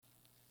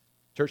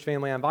Church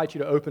family, I invite you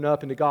to open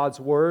up into God's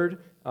Word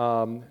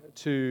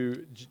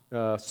to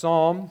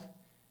Psalm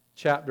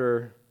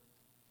chapter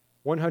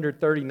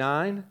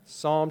 139.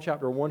 Psalm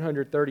chapter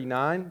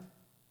 139.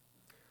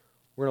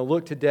 We're going to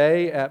look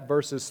today at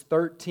verses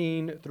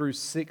 13 through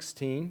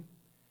 16.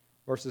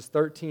 Verses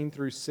 13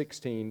 through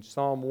 16.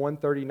 Psalm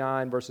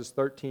 139, verses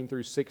 13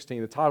 through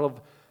 16. The title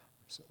of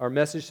our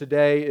message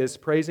today is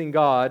Praising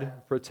God,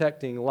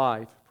 Protecting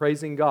Life.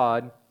 Praising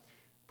God,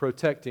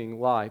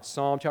 Protecting Life.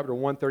 Psalm chapter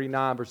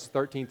 139, verses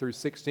 13 through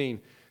 16.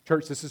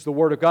 Church, this is the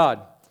Word of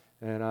God.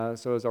 And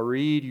so as I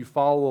read, you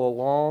follow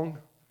along.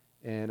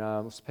 And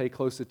let's pay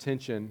close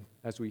attention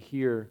as we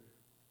hear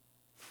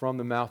from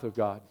the mouth of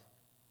God.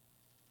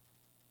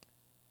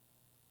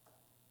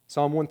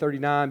 Psalm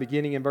 139,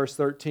 beginning in verse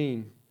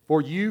 13.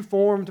 For you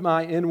formed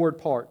my inward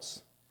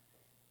parts.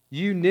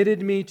 You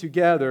knitted me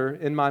together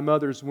in my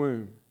mother's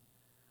womb.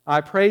 I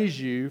praise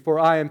you, for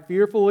I am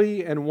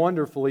fearfully and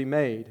wonderfully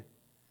made.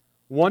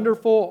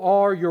 Wonderful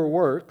are your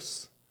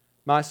works.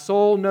 My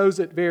soul knows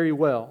it very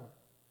well.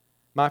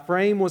 My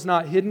frame was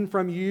not hidden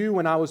from you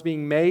when I was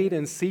being made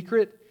in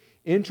secret,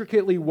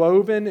 intricately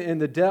woven in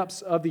the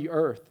depths of the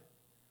earth.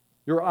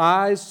 Your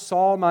eyes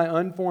saw my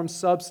unformed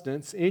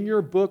substance. In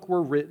your book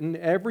were written,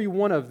 every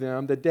one of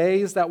them, the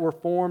days that were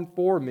formed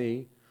for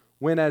me,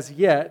 when as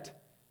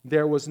yet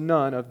there was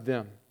none of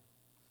them.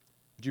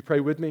 Would you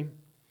pray with me?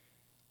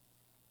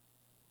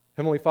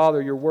 Heavenly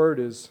Father, your word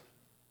is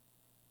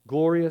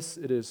glorious.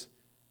 It is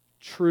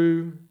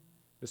true.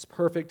 It is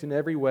perfect in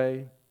every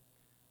way.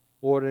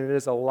 Lord, and it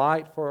is a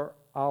light for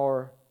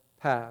our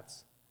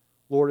paths.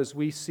 Lord, as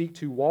we seek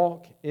to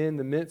walk in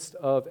the midst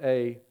of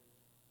a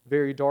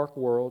very dark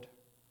world,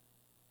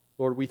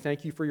 Lord, we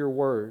thank you for your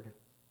word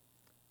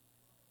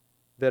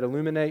that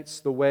illuminates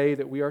the way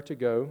that we are to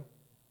go,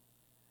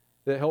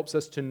 that helps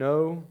us to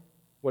know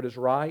what is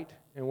right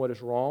and what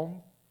is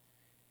wrong,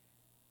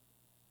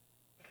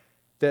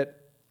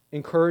 that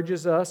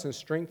encourages us and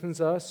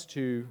strengthens us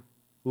to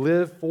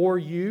live for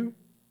you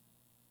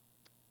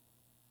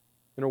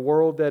in a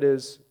world that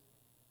is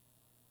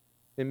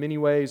in many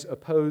ways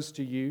opposed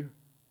to you.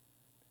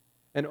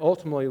 And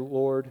ultimately,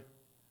 Lord,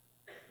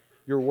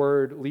 your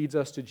word leads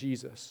us to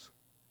Jesus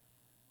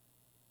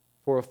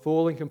for a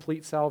full and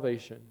complete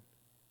salvation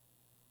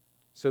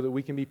so that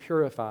we can be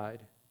purified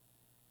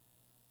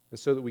and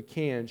so that we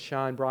can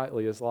shine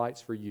brightly as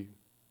lights for you.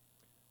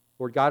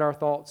 Lord, guide our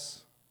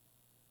thoughts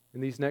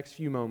in these next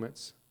few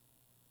moments.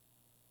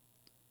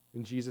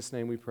 In Jesus'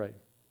 name we pray.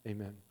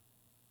 Amen.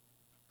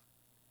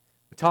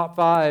 The top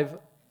 5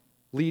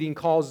 leading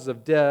causes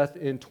of death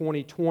in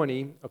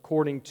 2020,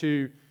 according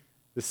to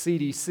the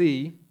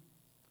CDC,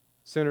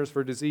 Centers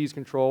for Disease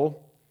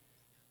Control,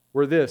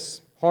 were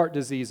this: heart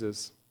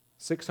diseases,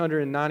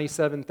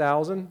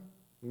 697,000.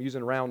 I'm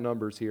using round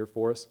numbers here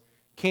for us.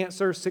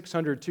 Cancer,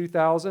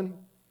 602,000.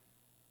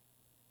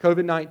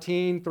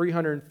 COVID-19,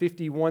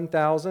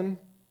 351,000.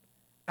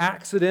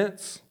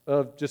 Accidents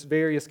of just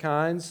various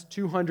kinds,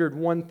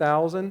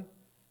 201,000.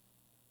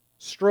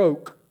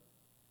 Stroke,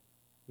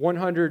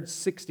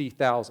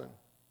 160,000.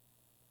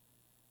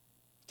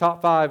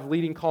 Top 5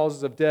 leading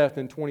causes of death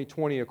in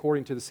 2020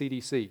 according to the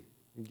CDC.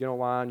 You get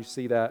online, you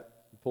see that,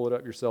 you pull it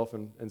up yourself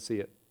and see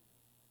it.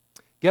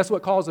 Guess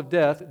what cause of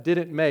death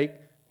didn't make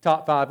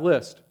top 5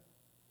 list?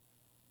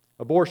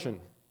 Abortion.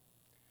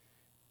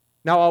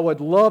 Now, I would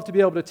love to be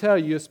able to tell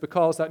you it's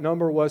because that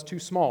number was too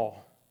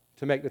small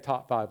to make the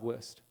top 5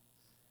 list.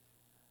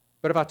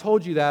 But if I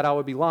told you that, I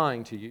would be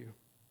lying to you.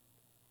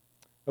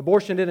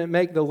 Abortion didn't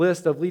make the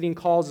list of leading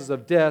causes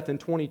of death in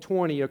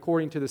 2020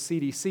 according to the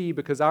CDC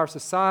because our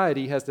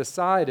society has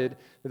decided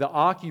that the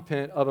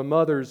occupant of a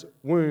mother's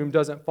womb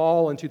doesn't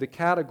fall into the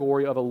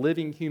category of a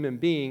living human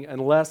being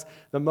unless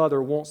the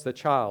mother wants the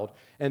child.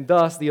 And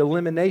thus, the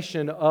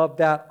elimination of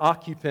that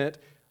occupant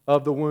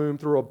of the womb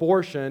through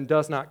abortion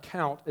does not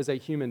count as a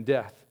human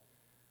death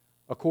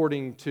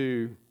according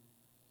to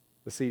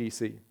the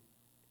CDC.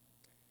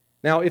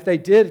 Now, if they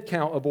did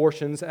count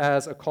abortions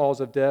as a cause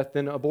of death,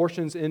 then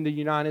abortions in the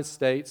United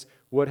States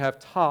would have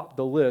topped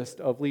the list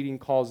of leading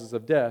causes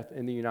of death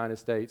in the United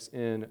States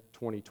in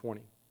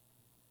 2020.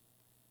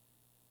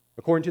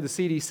 According to the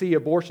CDC,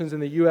 abortions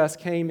in the U.S.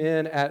 came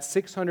in at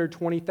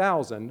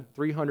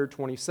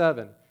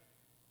 620,327.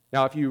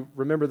 Now, if you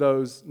remember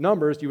those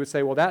numbers, you would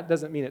say, well, that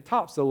doesn't mean it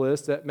tops the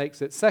list, that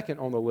makes it second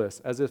on the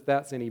list, as if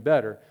that's any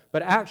better.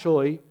 But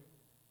actually,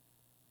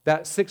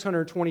 that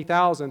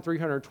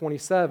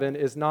 620,327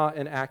 is not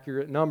an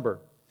accurate number.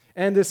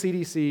 And the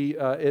CDC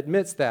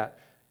admits that.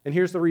 And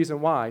here's the reason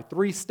why.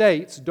 3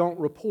 states don't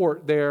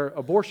report their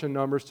abortion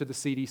numbers to the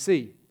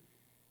CDC.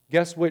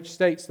 Guess which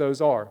states those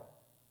are?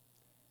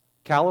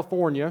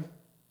 California,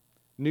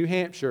 New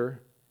Hampshire,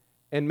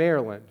 and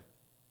Maryland.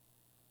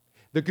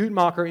 The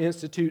Guttmacher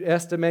Institute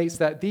estimates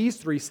that these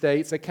 3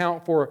 states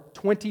account for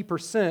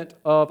 20%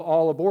 of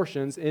all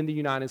abortions in the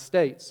United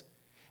States.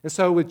 And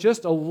so with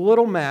just a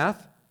little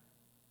math,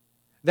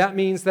 that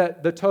means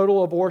that the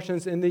total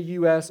abortions in the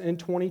U.S. in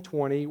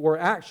 2020 were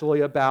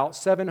actually about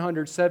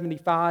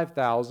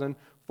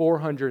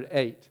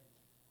 775,408.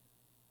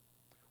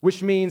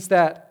 which means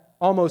that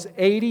almost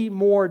 80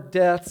 more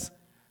deaths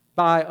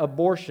by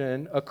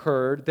abortion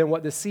occurred than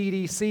what the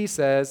CDC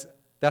says.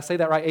 Did I say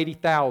that right?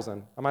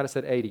 80,000. I might have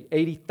said 80.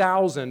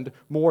 80,000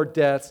 more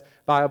deaths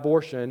by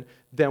abortion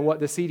than what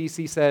the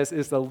CDC says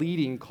is the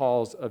leading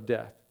cause of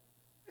death.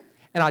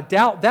 And I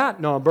doubt that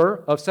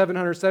number of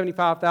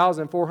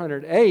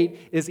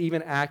 775,408 is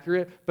even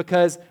accurate,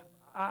 because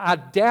I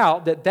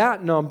doubt that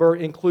that number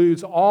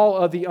includes all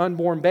of the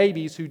unborn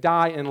babies who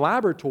die in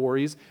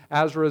laboratories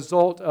as a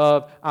result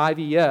of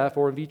IVF,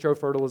 or in vitro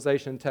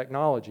fertilization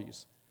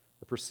technologies,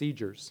 the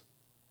procedures.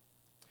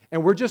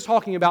 And we're just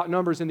talking about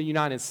numbers in the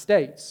United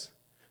States.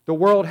 The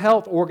World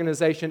Health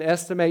Organization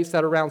estimates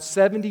that around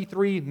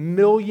 73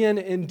 million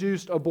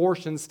induced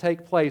abortions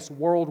take place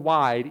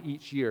worldwide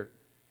each year.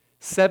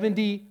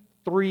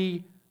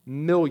 73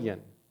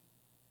 million.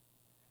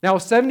 Now,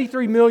 if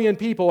 73 million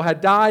people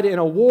had died in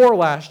a war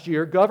last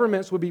year,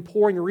 governments would be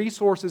pouring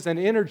resources and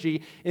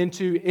energy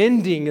into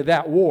ending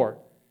that war.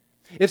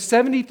 If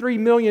 73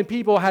 million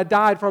people had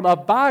died from a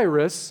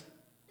virus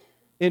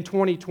in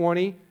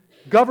 2020,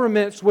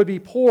 governments would be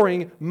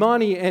pouring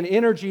money and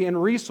energy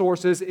and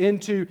resources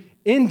into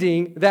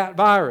ending that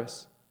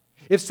virus.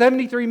 If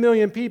 73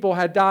 million people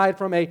had died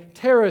from a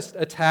terrorist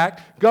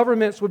attack,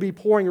 governments would be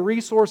pouring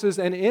resources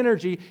and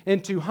energy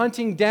into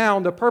hunting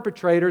down the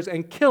perpetrators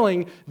and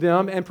killing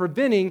them and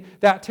preventing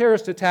that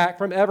terrorist attack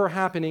from ever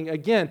happening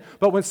again.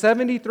 But when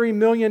 73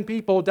 million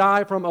people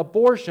die from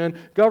abortion,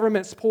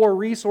 governments pour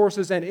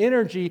resources and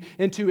energy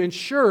into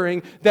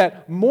ensuring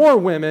that more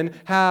women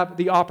have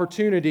the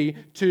opportunity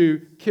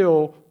to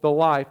kill the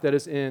life that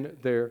is in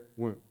their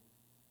womb.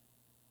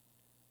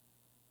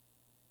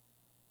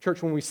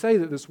 Church, when we say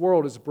that this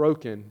world is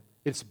broken,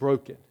 it's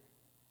broken.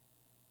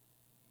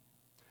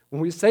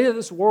 When we say that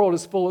this world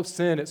is full of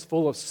sin, it's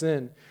full of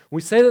sin. When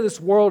we say that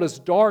this world is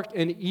dark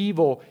and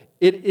evil,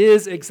 it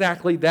is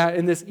exactly that.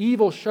 And this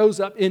evil shows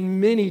up in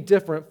many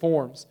different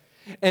forms.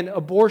 And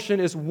abortion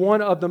is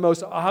one of the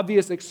most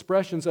obvious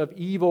expressions of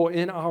evil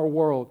in our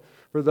world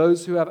for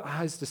those who have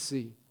eyes to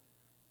see.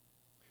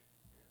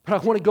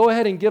 But I want to go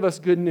ahead and give us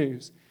good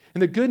news.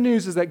 And the good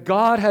news is that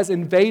God has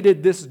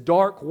invaded this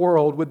dark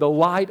world with the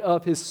light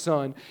of His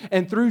Son.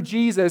 And through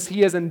Jesus, He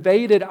has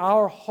invaded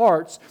our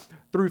hearts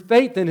through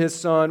faith in His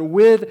Son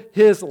with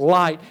His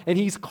light. And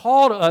He's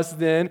called us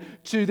then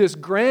to this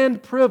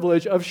grand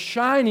privilege of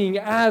shining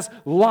as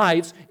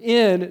lights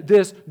in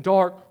this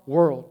dark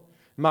world.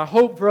 My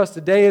hope for us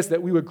today is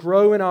that we would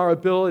grow in our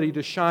ability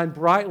to shine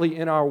brightly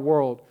in our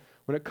world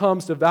when it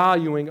comes to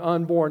valuing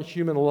unborn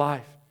human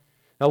life.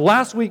 Now,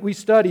 last week we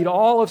studied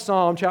all of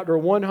Psalm chapter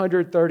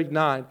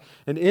 139.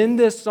 And in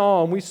this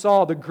psalm, we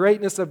saw the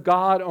greatness of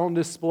God on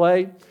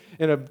display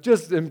in a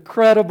just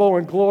incredible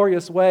and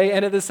glorious way.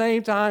 And at the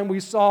same time, we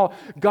saw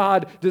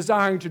God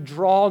desiring to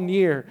draw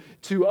near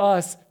to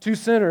us, to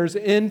sinners,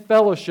 in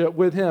fellowship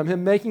with Him,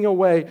 Him making a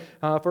way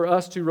for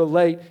us to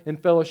relate in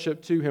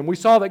fellowship to Him. We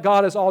saw that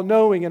God is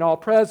all-knowing and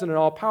all-present and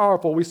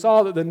all-powerful. We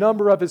saw that the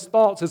number of His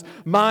thoughts is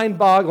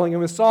mind-boggling,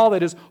 and we saw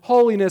that His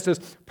holiness is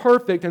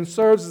perfect and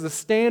serves as a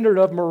standard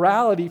of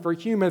morality for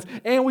humans.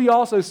 And we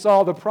also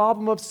saw the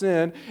problem of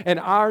sin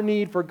and our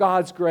need for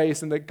God's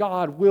grace, and that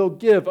God will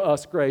give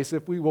us grace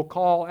if we will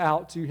call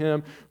out to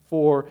Him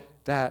for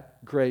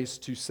that grace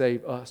to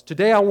save us.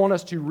 Today I want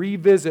us to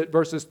revisit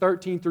verses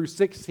 13 through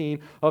 16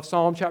 of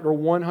Psalm chapter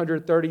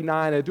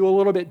 139 and do a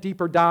little bit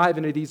deeper dive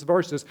into these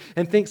verses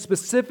and think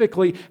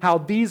specifically how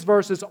these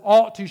verses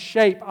ought to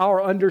shape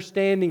our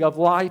understanding of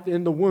life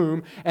in the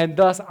womb and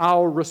thus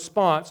our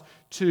response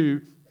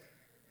to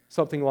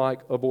something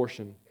like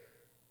abortion.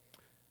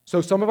 So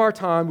some of our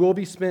time will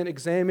be spent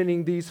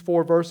examining these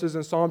 4 verses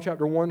in Psalm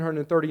chapter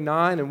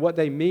 139 and what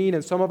they mean,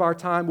 and some of our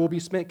time will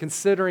be spent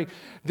considering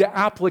the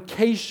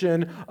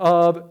application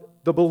of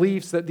the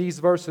beliefs that these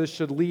verses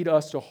should lead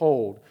us to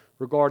hold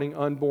regarding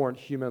unborn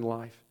human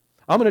life.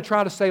 I'm going to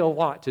try to say a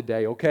lot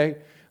today, okay?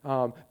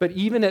 But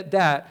even at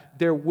that,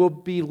 there will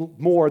be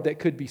more that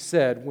could be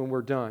said when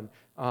we're done.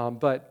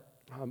 But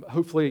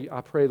hopefully, I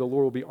pray the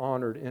Lord will be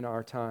honored in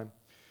our time.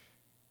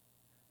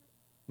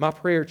 My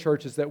prayer,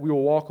 church, is that we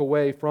will walk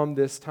away from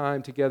this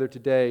time together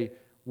today,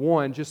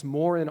 one, just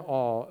more in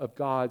awe of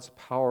God's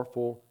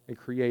powerful and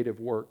creative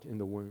work in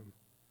the womb.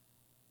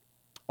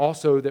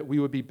 Also, that we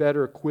would be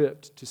better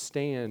equipped to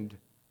stand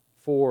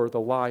for the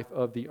life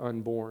of the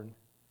unborn.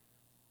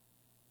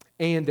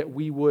 And that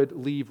we would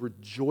leave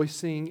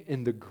rejoicing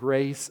in the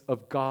grace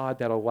of God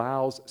that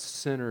allows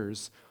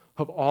sinners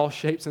of all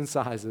shapes and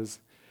sizes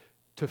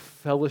to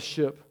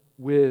fellowship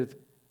with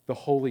the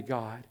holy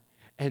God,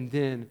 and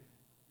then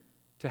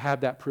to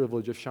have that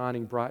privilege of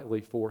shining brightly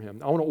for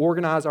Him. I want to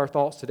organize our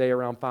thoughts today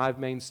around 5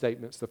 main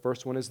statements. The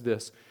first one is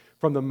this: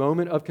 from the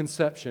moment of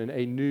conception,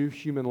 a new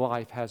human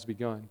life has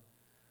begun.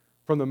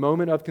 From the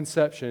moment of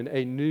conception,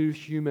 a new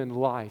human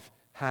life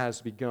has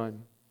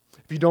begun.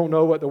 If you don't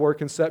know what the word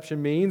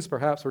conception means,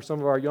 perhaps for some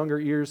of our younger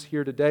ears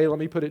here today, let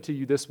me put it to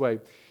you this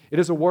way. It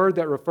is a word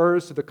that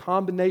refers to the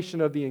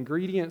combination of the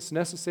ingredients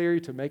necessary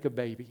to make a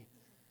baby.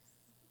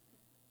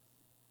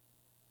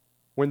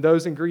 When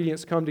those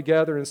ingredients come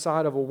together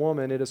inside of a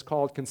woman, it is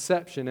called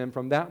conception. And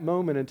from that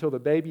moment until the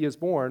baby is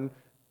born,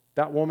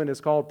 that woman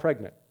is called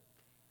pregnant.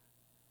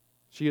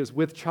 She is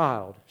with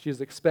child. She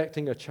is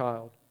expecting a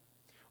child.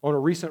 On a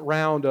recent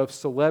round of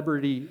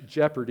Celebrity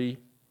Jeopardy,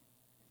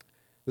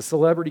 the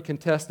celebrity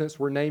contestants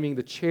were naming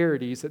the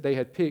charities that they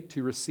had picked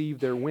to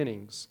receive their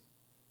winnings.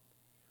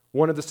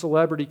 One of the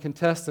celebrity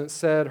contestants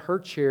said her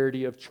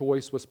charity of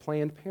choice was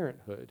Planned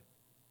Parenthood.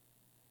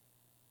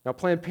 Now,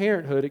 Planned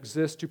Parenthood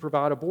exists to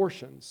provide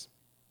abortions.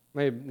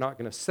 They're not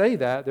going to say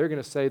that. They're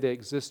going to say they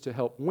exist to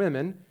help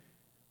women,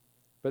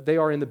 but they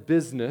are in the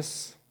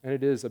business, and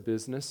it is a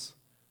business,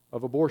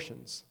 of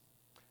abortions.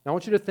 Now, I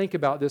want you to think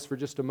about this for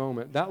just a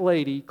moment. That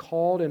lady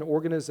called an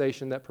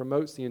organization that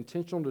promotes the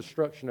intentional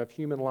destruction of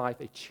human life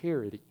a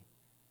charity.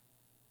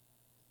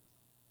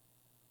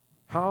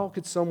 How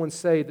could someone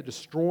say that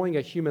destroying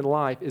a human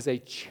life is a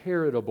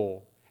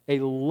charitable, a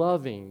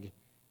loving,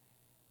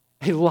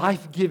 a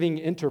life-giving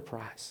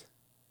enterprise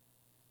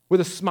with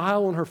a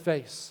smile on her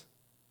face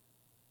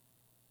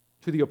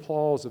to the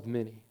applause of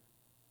many?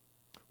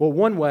 Well,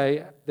 one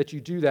way that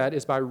you do that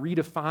is by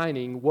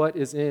redefining what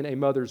is in a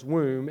mother's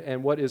womb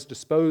and what is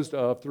disposed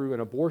of through an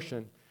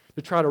abortion,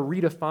 to try to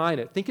redefine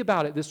it. Think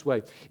about it this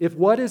way. If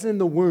what is in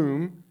the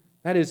womb,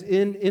 that is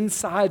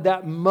inside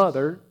that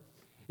mother,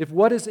 if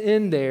what is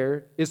in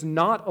there is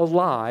not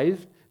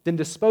alive, then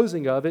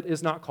disposing of it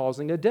is not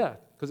causing a death,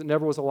 because it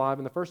never was alive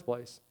in the first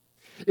place.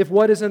 If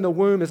what is in the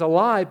womb is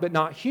alive but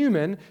not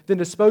human, then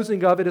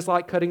disposing of it is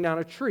like cutting down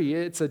a tree.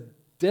 It's a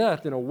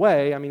death in a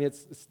way. I mean,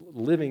 it's a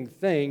living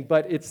thing,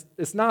 but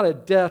it's not a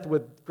death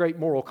with great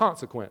moral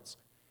consequence.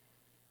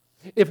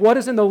 If what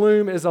is in the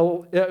womb is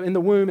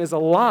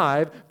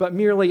alive, but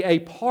merely a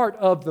part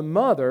of the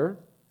mother,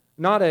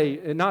 not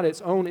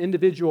its own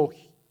individual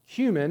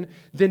human,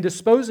 then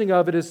disposing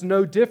of it is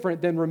no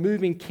different than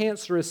removing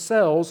cancerous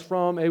cells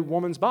from a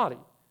woman's body.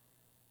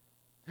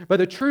 But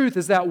the truth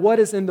is that what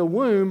is in the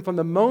womb from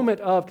the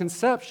moment of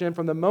conception,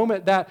 from the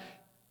moment that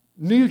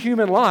new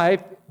human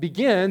life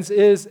begins,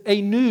 is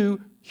a new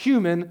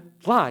human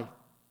life.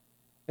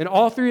 And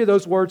all three of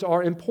those words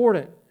are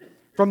important.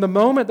 From the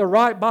moment the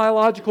right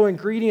biological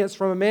ingredients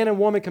from a man and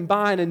woman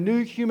combine, a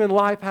new human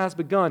life has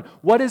begun.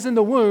 What is in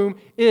the womb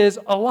is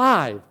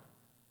alive.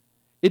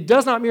 It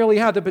does not merely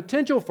have the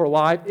potential for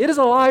life, it is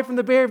alive from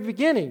the very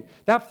beginning.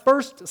 That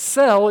first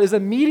cell is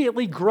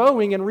immediately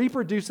growing and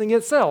reproducing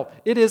itself.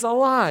 It is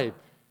alive.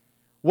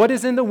 What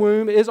is in the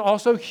womb is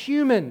also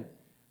human.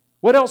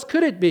 What else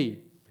could it be?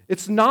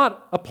 It's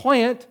not a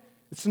plant.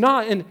 It's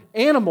not an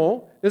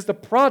animal. It's the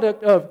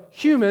product of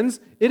humans.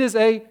 It is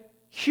a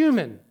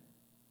human.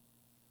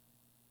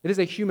 It is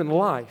a human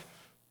life,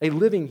 a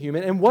living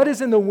human. And what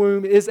is in the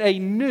womb is a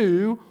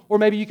new, or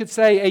maybe you could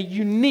say a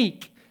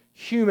unique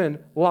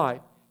human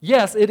life.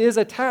 Yes, it is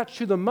attached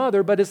to the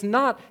mother, but it's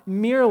not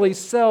merely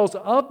cells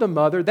of the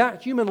mother.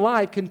 That human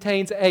life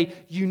contains a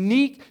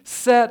unique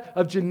set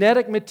of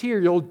genetic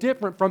material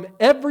different from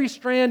every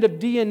strand of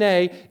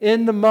DNA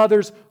in the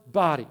mother's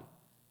body.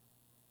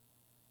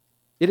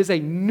 It is a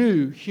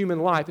new human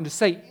life. And to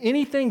say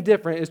anything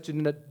different is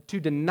to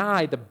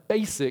deny the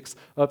basics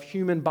of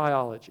human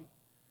biology.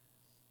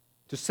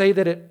 To say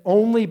that it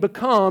only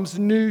becomes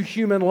new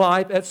human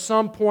life at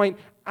some point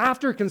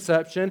after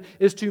conception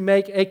is to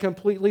make a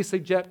completely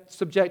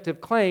subjective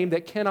claim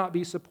that cannot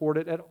be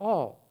supported at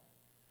all.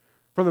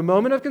 From the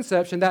moment of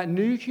conception, that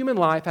new human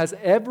life has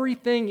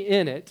everything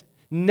in it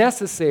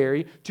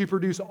necessary to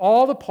produce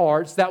all the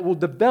parts that will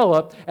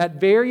develop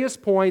at various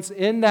points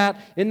in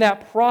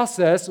that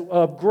process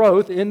of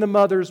growth in the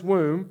mother's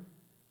womb.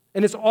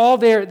 And it's all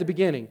there at the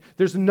beginning.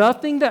 There's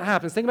nothing that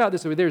happens, think about it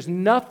this way, there's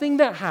nothing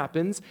that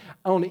happens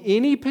on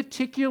any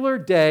particular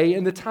day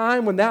in the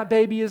time when that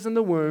baby is in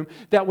the womb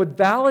that would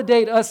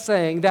validate us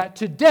saying that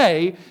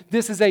today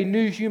this is a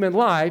new human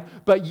life,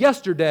 but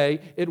yesterday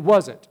it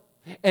wasn't.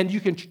 And you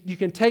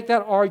can take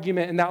that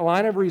argument and that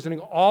line of reasoning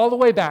all the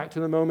way back to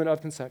the moment of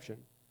conception.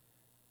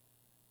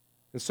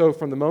 And so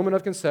from the moment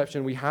of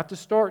conception, we have to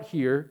start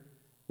here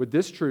with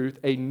this truth: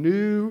 a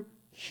new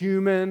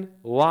human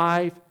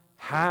life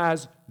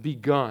has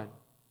begun.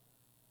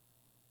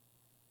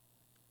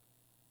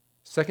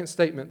 Second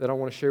statement that I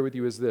want to share with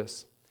you is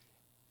this: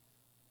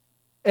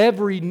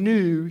 every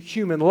new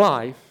human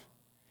life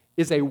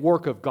is a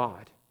work of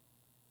God.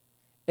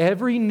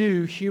 Every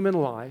new human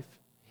life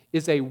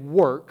is a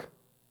work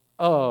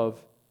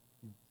of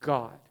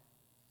God.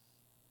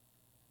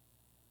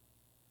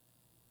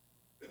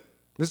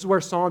 This is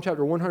where Psalm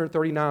chapter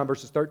 139,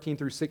 verses 13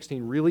 through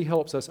 16 really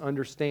helps us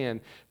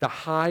understand the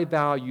high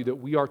value that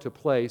we are to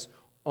place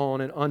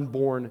on an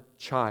unborn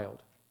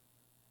child.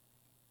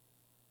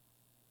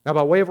 Now,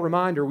 by way of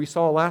reminder, we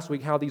saw last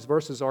week how these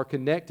verses are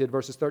connected.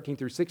 Verses 13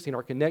 through 16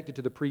 are connected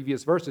to the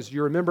previous verses.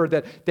 You remember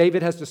that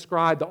David has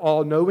described the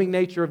all-knowing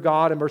nature of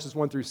God in verses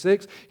 1 through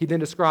 6. He then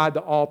described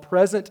the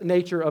all-present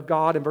nature of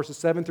God in verses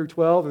 7 through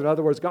 12. In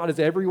other words, God is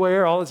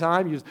everywhere all the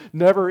time. There's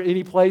never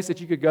any place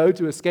that you could go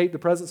to escape the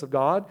presence of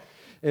God.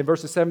 In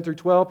verses 7 through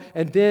 12.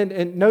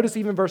 And notice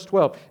even verse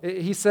 12.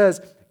 He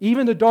says,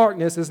 even the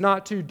darkness is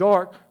not too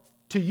dark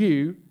to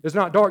you, is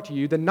not dark to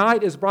you. The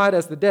night is bright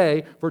as the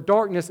day, for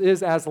darkness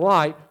is as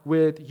light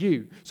with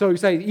you. So you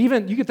say,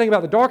 even you can think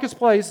about the darkest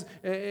place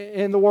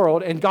in the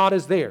world, and God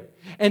is there.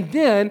 And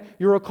then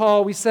you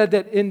recall we said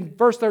that in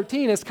verse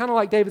 13, it's kind of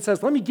like David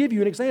says, let me give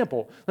you an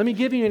example. Let me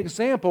give you an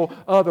example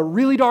of a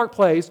really dark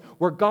place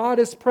where God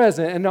is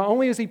present. And not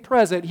only is He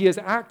present, He is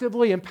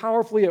actively and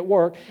powerfully at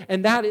work.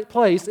 And that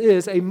place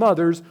is a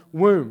mother's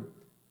womb.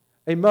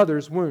 A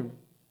mother's womb.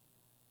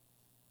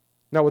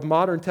 Now, with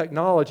modern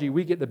technology,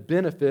 we get the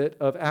benefit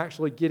of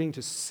actually getting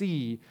to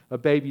see a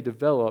baby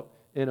develop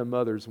in a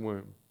mother's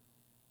womb.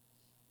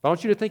 I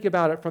want you to think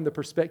about it from the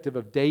perspective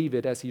of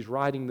David as he's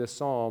writing this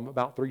psalm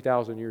about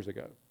 3,000 years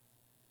ago.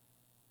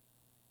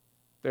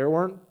 There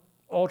weren't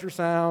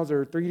ultrasounds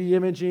or 3D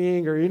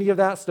imaging or any of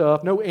that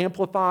stuff, no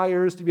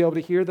amplifiers to be able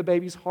to hear the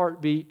baby's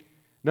heartbeat.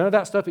 None of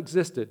that stuff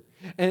existed.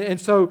 And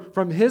so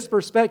from his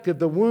perspective,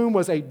 the womb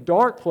was a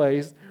dark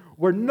place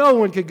where no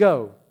one could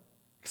go,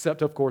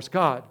 except, of course,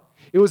 God.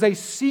 It was a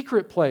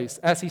secret place,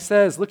 as he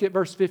says, look at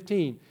verse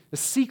 15, a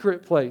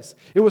secret place.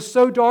 It was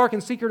so dark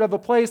and secret of a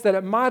place that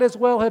it might as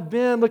well have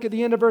been, look at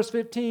the end of verse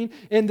 15,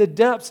 in the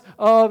depths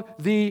of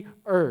the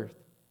earth.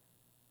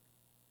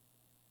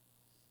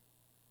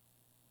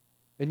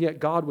 And yet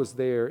God was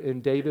there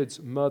in David's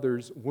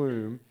mother's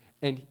womb,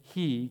 and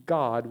He,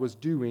 God, was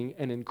doing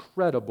an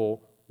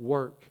incredible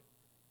work.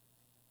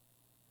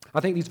 I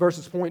think these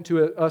verses point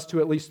to us to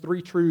at least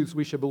three truths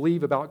we should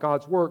believe about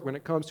God's work when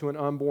it comes to an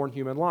unborn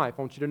human life.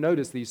 I want you to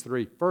notice these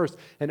three. First,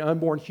 an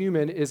unborn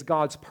human is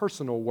God's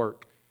personal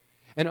work.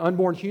 An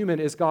unborn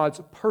human is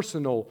God's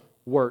personal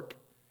work.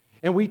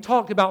 And we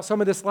talked about some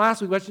of this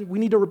last week. We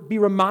need to be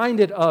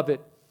reminded of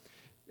it.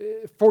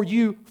 For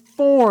you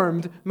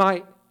formed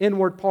my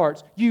inward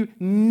parts. You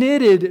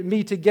knitted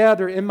me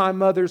together in my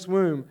mother's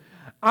womb.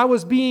 I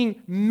was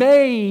being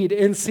made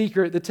in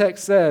secret, the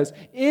text says,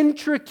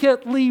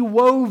 intricately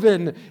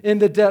woven in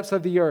the depths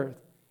of the earth.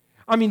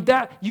 I mean,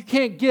 that you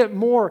can't get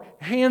more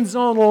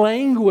hands-on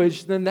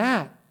language than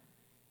that.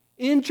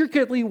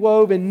 Intricately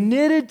woven,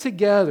 knitted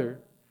together.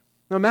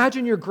 Now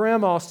imagine your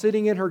grandma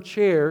sitting in her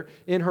chair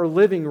in her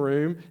living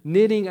room,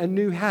 knitting a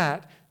new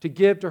hat to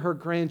give to her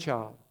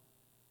grandchild.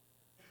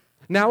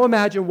 Now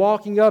imagine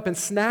walking up and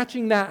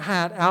snatching that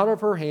hat out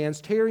of her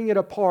hands, tearing it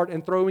apart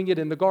and throwing it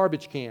in the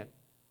garbage can.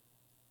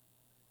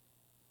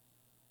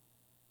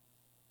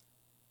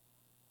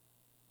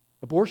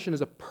 Abortion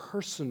is a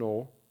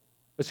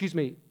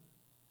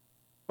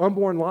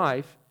unborn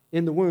life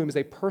in the womb is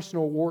a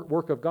personal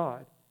work of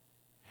God.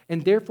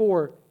 And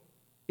therefore,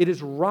 it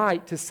is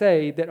right to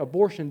say that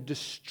abortion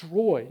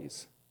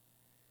destroys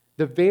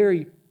the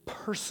very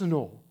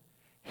personal,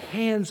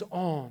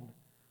 hands-on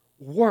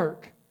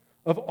work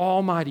of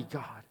Almighty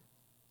God.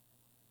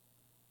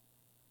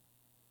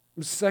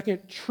 The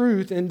second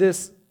truth in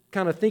this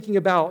kind of thinking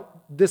about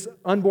this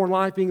unborn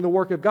life being the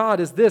work of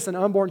God is this: an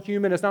unborn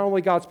human is not only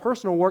God's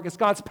personal work, it's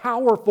God's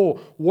powerful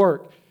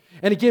work.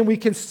 And again, we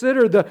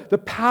consider the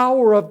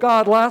power of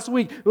God last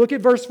week. Look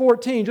at verse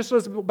 14, just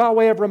as by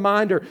way of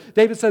reminder.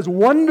 David says,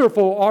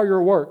 "Wonderful are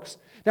your works."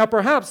 Now,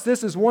 perhaps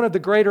this is one of the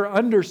greater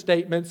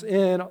understatements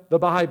in the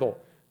Bible.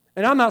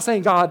 And I'm not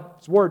saying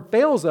God's word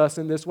fails us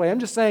in this way. I'm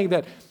just saying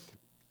that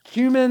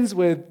humans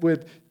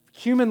with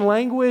human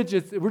language,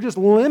 we're just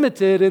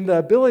limited in the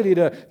ability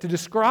to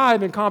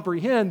describe and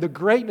comprehend the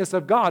greatness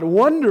of God.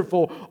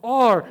 Wonderful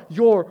are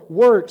your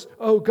works,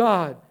 O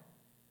God.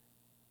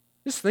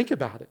 Just think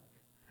about it.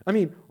 I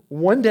mean,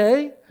 one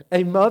day,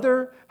 a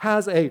mother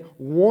has a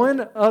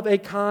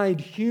one-of-a-kind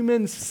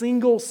human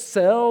single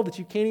cell that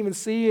you can't even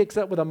see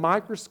except with a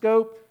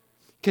microscope,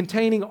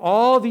 containing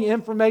all the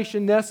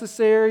information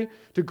necessary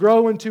to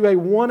grow into a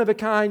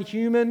one-of-a-kind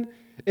human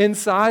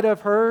inside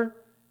of her.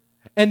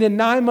 And then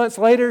 9 months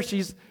later,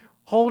 she's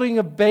holding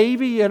a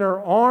baby in her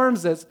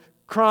arms that's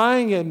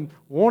crying and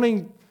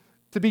wanting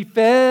to be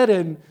fed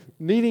and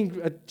needing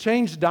a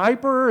changed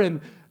diaper.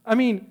 And I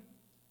mean,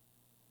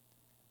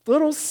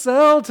 little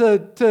cell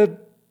to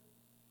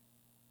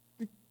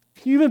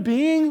human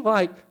being,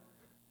 like,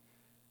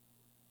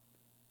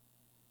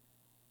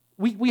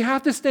 we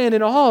have to stand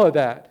in awe of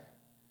that.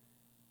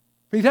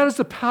 I mean, that is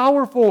the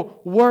powerful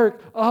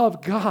work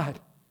of God.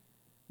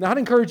 Now, I'd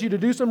encourage you to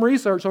do some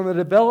research on the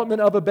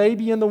development of a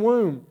baby in the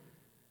womb.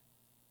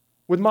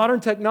 With modern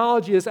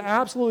technology, it's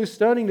absolutely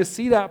stunning to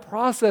see that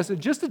process. And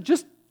just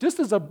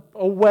as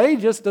a way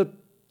just to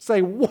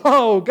say,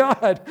 whoa,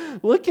 God,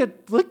 look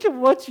at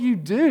what you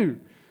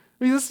do.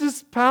 I mean, this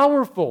is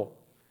powerful.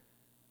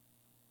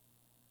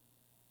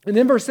 And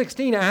then verse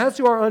 16, as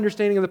to our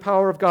understanding of the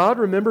power of God,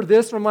 remember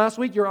this from last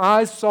week, your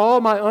eyes saw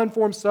my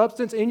unformed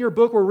substance. In your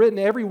book were written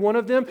every one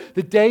of them,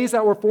 the days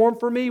that were formed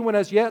for me, when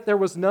as yet there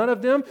was none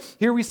of them.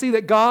 Here we see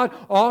that God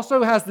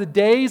also has the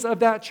days of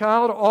that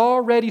child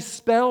already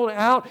spelled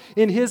out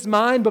in His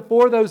mind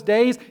before those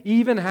days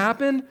even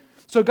happened.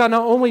 So God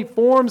not only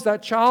forms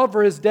that child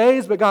for His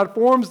days, but God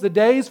forms the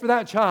days for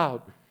that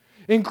child.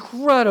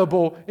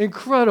 Incredible,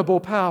 incredible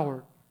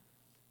power.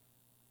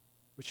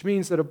 Which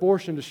means that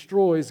abortion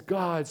destroys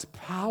God's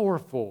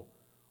powerful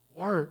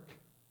work.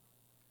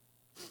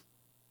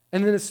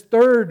 And then this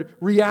third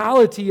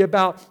reality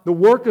about the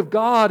work of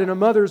God in a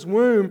mother's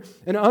womb,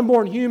 an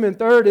unborn human,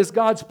 third, is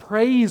God's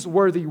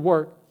praiseworthy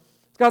work.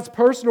 It's God's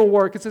personal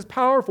work. It's His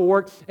powerful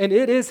work, and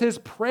it is His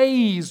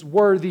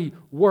praiseworthy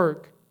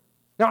work.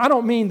 Now, I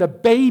don't mean the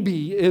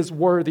baby is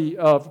worthy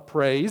of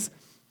praise,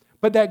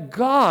 but that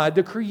God,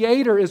 the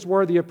Creator, is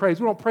worthy of praise.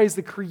 We don't praise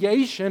the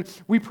creation,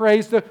 we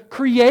praise the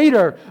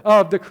Creator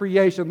of the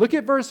creation. Look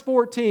at verse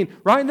 14,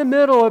 right in the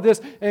middle of this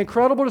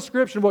incredible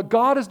description of what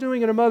God is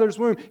doing in a mother's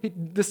womb.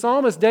 The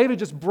psalmist David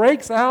just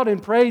breaks out in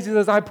praise. He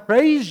says, I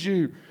praise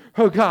you,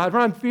 O God, for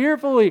I'm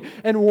fearfully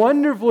and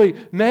wonderfully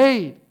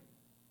made.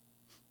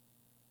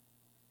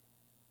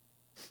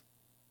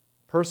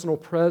 Personal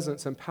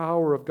presence and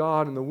power of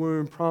God in the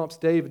womb prompts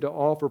David to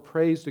offer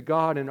praise to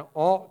God, and it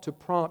ought to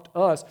prompt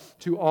us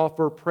to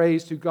offer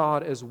praise to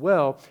God as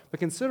well. But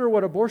consider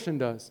what abortion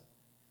does.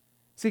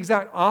 It's the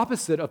exact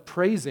opposite of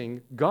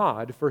praising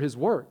God for His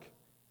work.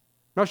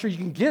 I'm not sure you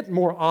can get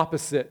more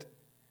opposite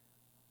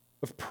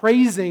of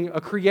praising a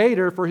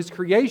Creator for His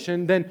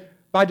creation than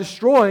by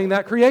destroying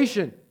that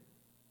creation.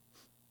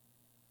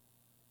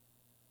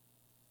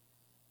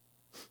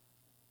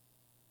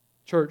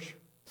 Church,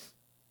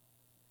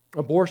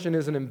 abortion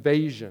is an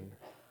invasion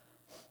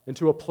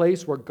into a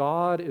place where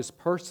God is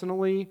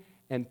personally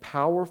and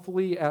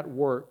powerfully at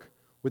work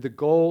with the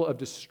goal of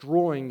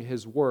destroying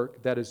His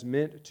work that is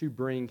meant to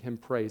bring Him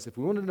praise. If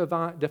we want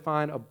to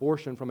define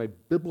abortion from a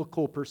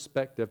biblical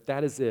perspective,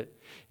 that is it.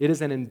 It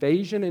is an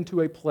invasion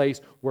into a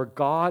place where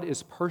God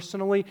is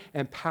personally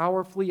and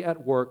powerfully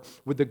at work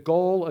with the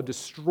goal of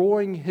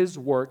destroying His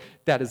work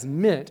that is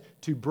meant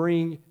to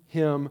bring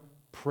Him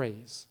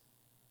praise.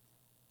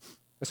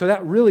 So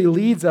that really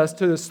leads us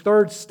to this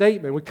third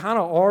statement. We kind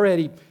of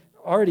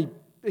already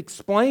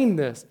explained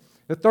this.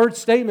 The third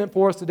statement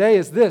for us today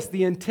is this: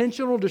 the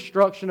intentional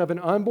destruction of an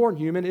unborn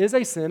human is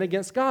a sin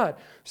against God.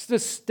 Just to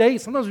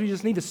state, sometimes we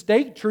just need to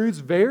state truths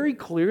very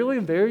clearly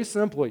and very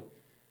simply.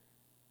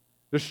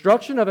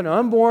 Destruction of an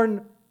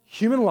unborn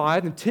human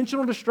life,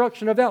 intentional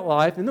destruction of that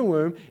life in the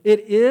womb,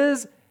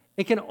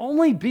 it can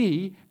only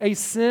be a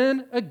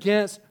sin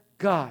against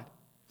God.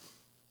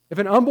 If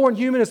an unborn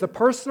human is the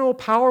personal,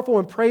 powerful,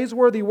 and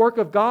praiseworthy work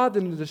of God,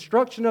 then the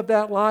destruction of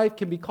that life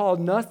can be called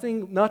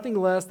nothing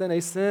less than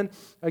a sin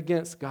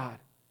against God.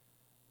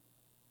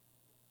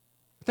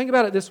 Think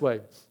about it this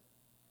way.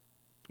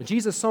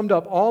 Jesus summed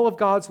up all of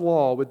God's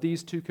law with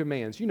these two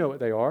commands. You know what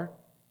they are.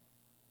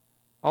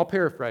 I'll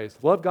paraphrase.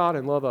 Love God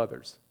and love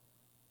others.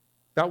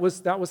 That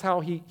was how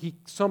he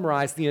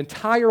summarized the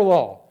entire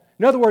law.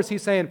 In other words,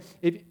 he's saying,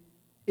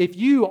 if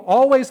you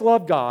always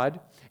love God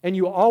and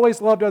you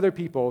always loved other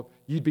people,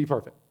 you'd be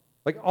perfect.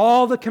 Like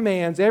all the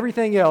commands,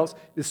 everything else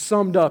is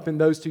summed up in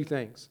those two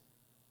things.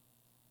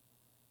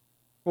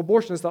 Well,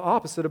 abortion is the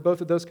opposite of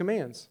both of those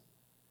commands.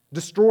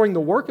 Destroying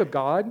the work of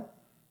God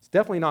is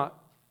definitely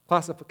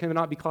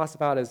cannot be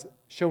classified as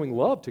showing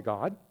love to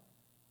God.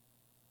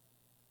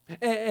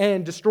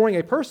 And destroying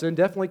a person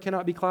definitely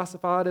cannot be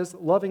classified as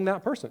loving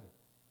that person.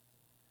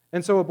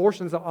 And so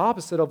abortion is the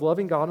opposite of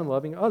loving God and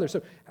loving others.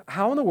 So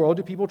how in the world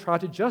do people try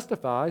to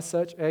justify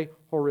such a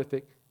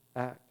horrific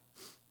act?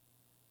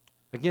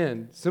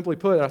 Again, simply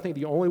put, I think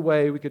the only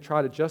way we could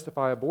try to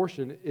justify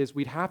abortion is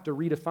we'd have to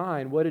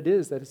redefine what it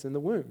is that is in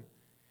the womb.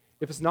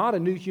 If it's not a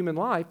new human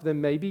life,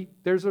 then maybe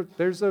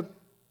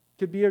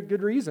could be a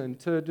good reason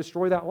to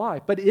destroy that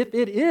life. But if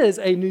it is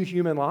a new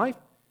human life,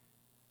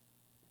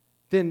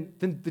 then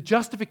the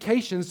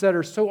justifications that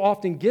are so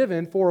often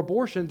given for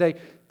abortion,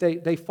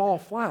 they fall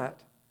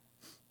flat.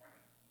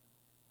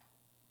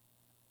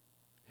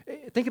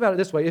 Think about it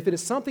this way. If it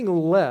is something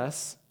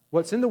less,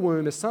 what's in the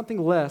womb is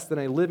something less than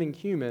a living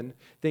human,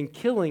 then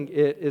killing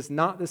it is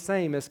not the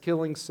same as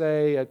killing,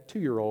 say, a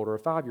 2-year-old or a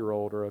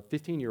 5-year-old or a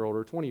 15-year-old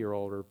or a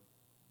 20-year-old or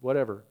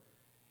whatever,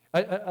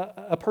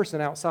 a person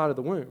outside of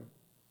the womb.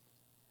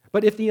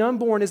 But if the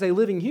unborn is a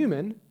living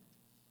human,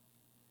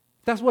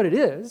 if that's what it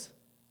is,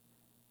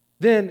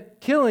 then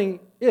killing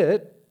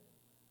it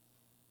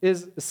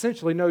is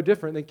essentially no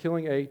different than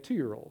killing a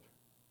 2-year-old.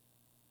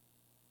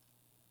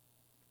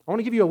 I want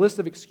to give you a list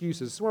of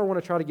excuses. This is where I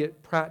want to try to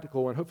get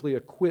practical and hopefully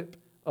equip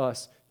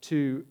us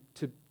to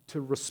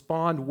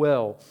respond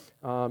well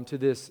to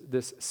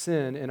this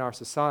sin in our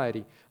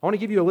society. I want to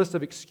give you a list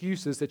of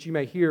excuses that you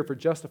may hear for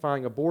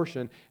justifying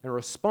abortion and a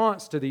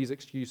response to these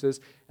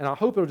excuses, and I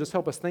hope it'll just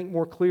help us think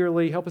more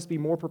clearly, help us be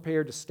more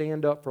prepared to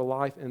stand up for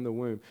life in the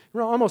womb. You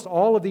know, almost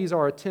all of these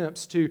are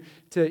attempts to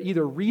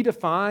either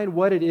redefine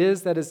what it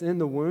is that is in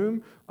the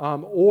womb,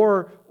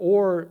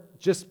 or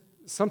just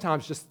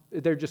sometimes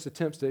they're just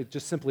attempts to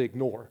just simply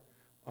ignore,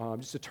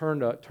 just to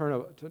turn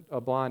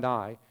a blind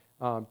eye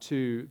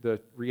to the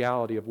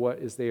reality of what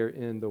is there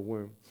in the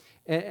womb.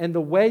 And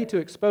the way to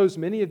expose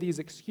many of these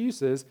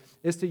excuses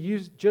is to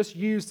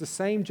use the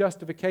same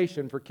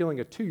justification for killing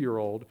a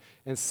 2-year-old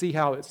and see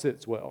how it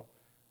sits well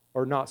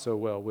or not so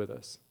well with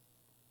us.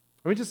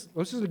 Let's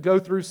just go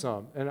through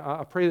some, and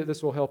I pray that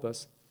this will help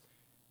us.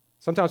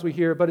 Sometimes we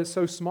hear, but it's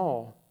so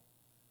small.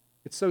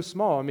 It's so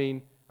small. I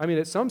mean,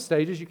 at some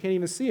stages you can't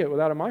even see it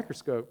without a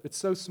microscope. It's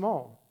so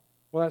small.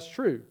 Well, that's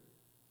true.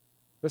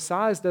 But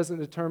size doesn't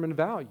determine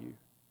value.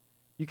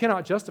 You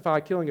cannot justify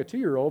killing a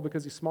 2-year-old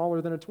because he's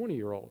smaller than a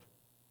 20-year-old.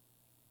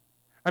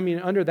 I mean,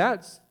 under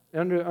that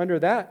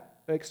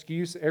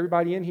excuse,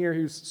 everybody in here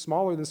who's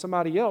smaller than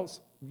somebody else,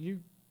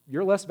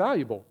 you're less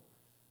valuable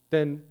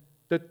than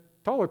the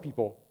taller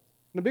people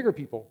and the bigger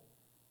people.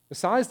 The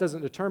size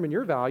doesn't determine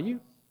your value.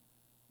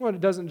 Well,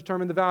 it doesn't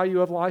determine the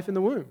value of life in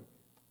the womb.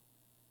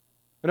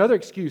 Another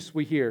excuse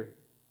we hear,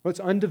 well, it's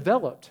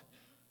undeveloped.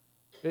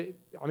 It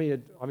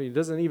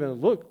doesn't even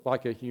look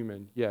like a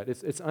human yet.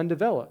 It's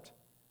undeveloped.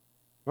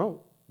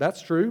 Well,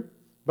 that's true,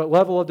 but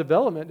level of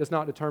development does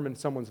not determine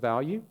someone's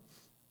value.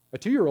 A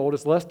 2-year-old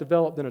is less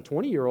developed than a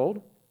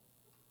 20-year-old.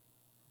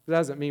 That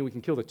doesn't mean we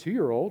can kill the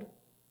 2-year-old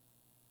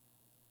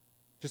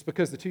just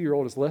because the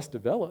 2-year-old is less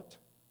developed.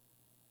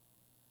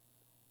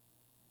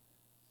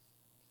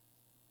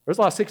 There's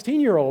a lot of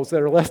 16-year-olds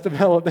that are less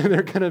developed than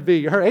they're going to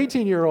be, or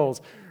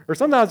 18-year-olds, or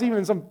sometimes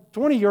even some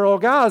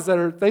 20-year-old guys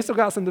they still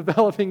got some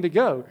developing to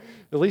go,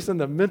 at least in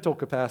the mental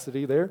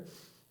capacity there.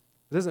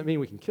 It doesn't mean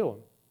we can kill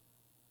them.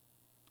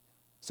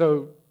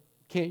 So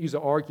can't use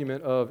an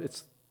argument of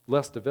it's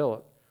less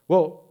developed.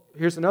 Well,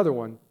 here's another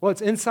one. Well,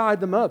 it's inside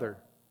the mother.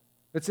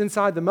 It's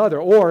inside the mother.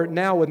 Or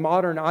now with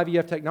modern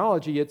IVF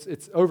technology,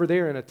 it's over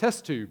there in a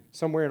test tube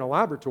somewhere in a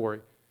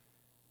laboratory.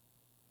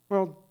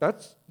 Well,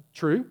 that's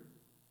true.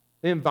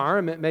 The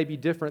environment may be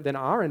different than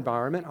our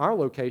environment, our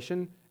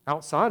location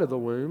outside of the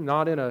womb,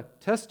 not in a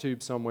test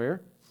tube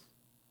somewhere.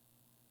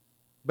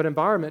 But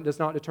environment does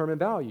not determine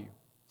value.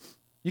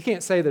 You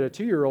can't say that a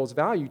 2-year-old's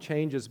value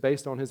changes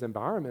based on his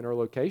environment or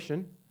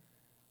location.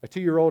 A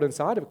 2-year-old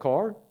inside of a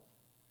car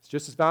is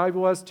just as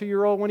valuable as a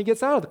 2-year-old when he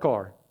gets out of the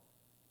car.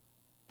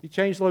 He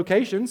changed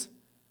locations,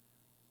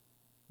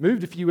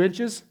 moved a few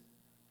inches,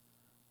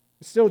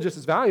 it's still just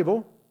as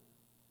valuable.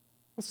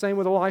 The same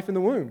with a life in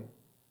the womb.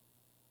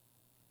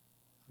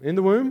 In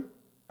the womb,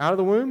 out of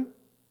the womb,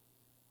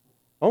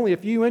 only a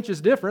few inches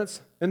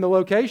difference in the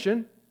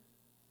location.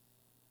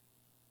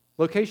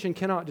 Location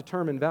cannot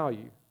determine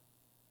value.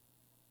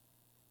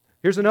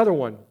 Here's another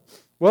one.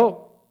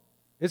 Well,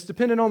 it's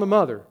dependent on the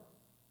mother.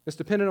 It's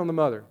dependent on the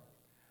mother.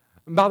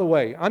 And by the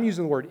way, I'm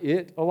using the word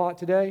it a lot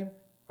today.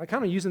 I'm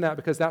kind of using that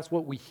because that's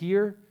what we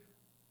hear.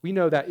 We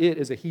know that it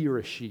is a he or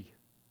a she,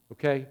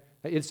 okay?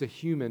 It's a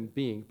human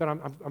being. But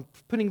I'm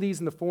putting these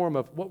in the form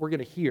of what we're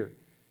going to hear.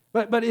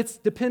 But it's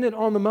dependent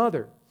on the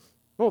mother.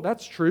 Well,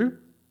 that's true.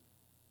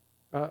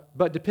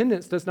 But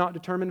dependence does not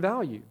determine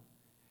value.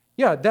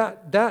 Yeah,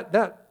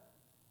 that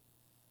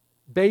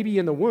baby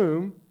in the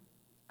womb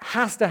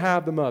has to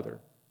have the mother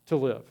to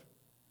live.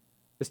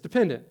 It's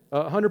dependent,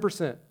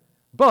 100%.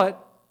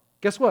 But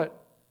guess what?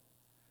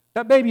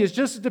 That baby is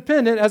just as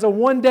dependent as a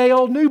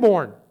 1-day-old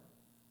newborn.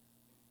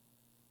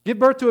 Give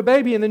birth to a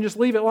baby and then just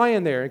leave it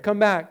laying there and come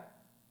back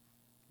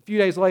a few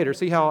days later,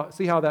 see how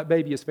that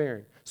baby is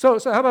faring. So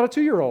how about a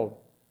 2-year-old?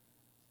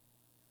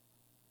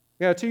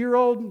 Yeah, a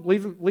 2-year-old,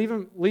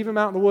 leave him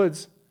out in the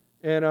woods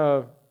and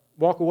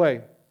walk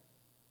away.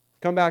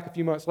 Come back a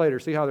few months later,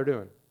 see how they're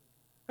doing.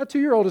 That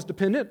 2-year-old is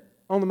dependent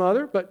on the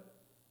mother, but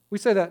we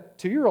say that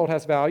 2-year-old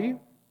has value. You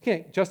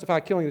can't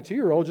justify killing the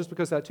 2-year-old just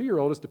because that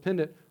 2-year-old is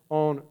dependent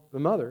on the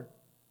mother.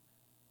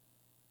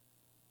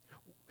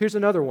 Here's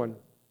another one.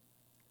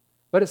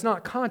 But it's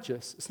not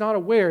conscious. It's not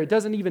aware. It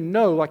doesn't even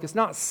know. Like, it's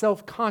not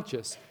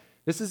self-conscious.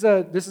 This is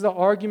an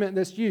argument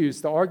that's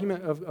used, the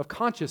argument of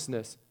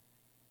consciousness.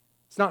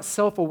 It's not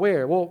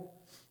self-aware. Well,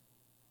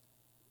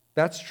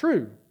 that's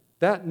true.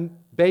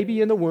 That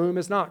baby in the womb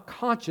is not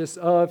conscious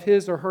of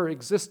his or her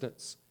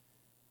existence.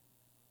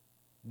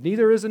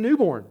 Neither is a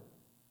newborn.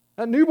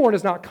 That newborn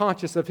is not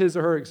conscious of his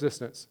or her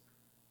existence.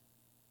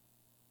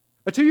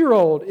 A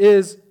 2-year-old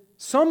is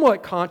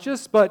somewhat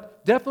conscious,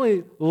 but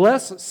definitely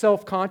less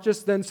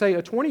self-conscious than, say,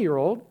 a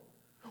 20-year-old.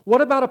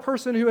 What about a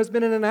person who has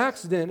been in an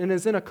accident and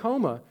is in a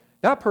coma?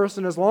 That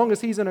person, as long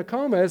as he's in a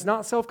coma, is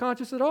not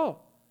self-conscious at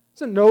all.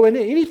 Doesn't know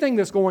anything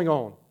that's going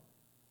on.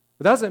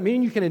 But that doesn't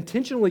mean you can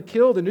intentionally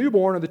kill the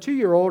newborn or the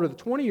 2-year-old or the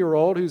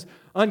 20-year-old who's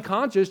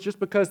unconscious just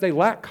because they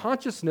lack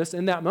consciousness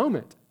in that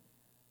moment.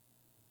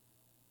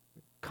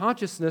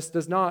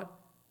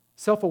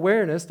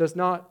 Self-awareness does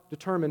not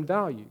determine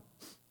value.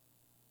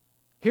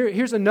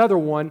 Here's another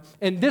one,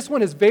 and this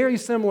one is very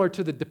similar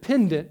to the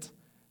dependence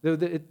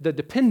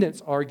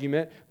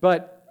argument,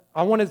 but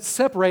I want to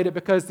separate it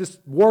because this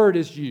word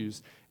is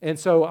used, and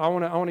so I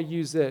want to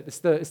use it. It's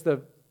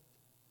the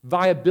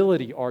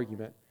viability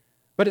argument,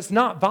 but it's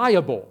not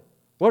viable.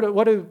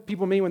 What do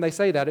people mean when they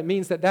say that? It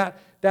means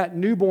that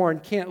newborn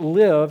can't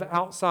live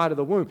outside of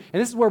the womb.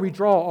 And this is where we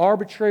draw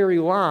arbitrary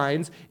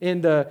lines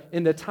in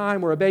the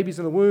time where a baby's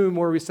in the womb,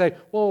 where we say,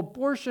 well,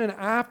 abortion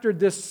after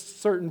this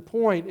certain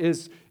point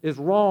is is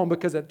wrong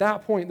because at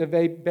that point the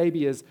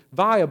baby is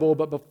viable,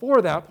 but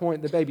before that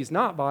point the baby's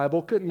not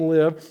viable, couldn't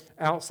live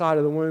outside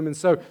of the womb. And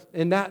so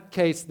in that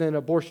case, then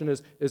abortion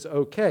is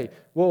okay.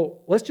 Well,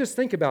 let's just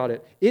think about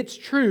it. It's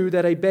true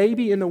that a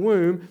baby in the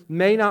womb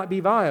may not be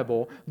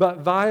viable, but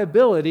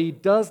viability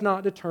does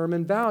not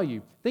determine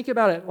value. Think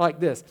about it like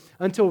this.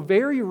 Until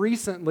very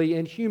recently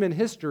in human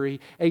history,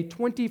 a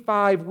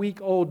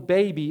 25-week-old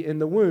baby in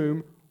the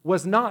womb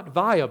was not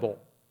viable.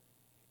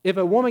 If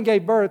a woman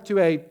gave birth to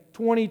a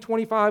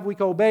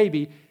 25-week-old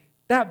baby,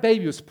 that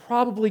baby was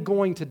probably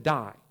going to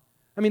die.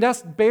 I mean,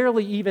 that's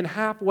barely even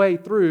halfway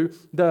through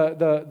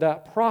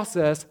that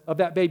process of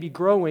that baby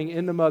growing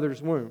in the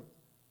mother's womb.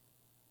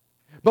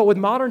 But with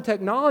modern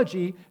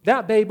technology,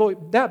 that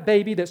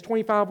baby that's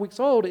 25 weeks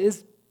old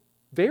is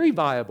very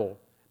viable.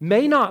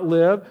 May not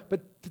live,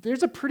 but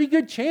there's a pretty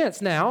good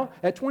chance now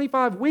at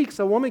 25 weeks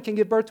a woman can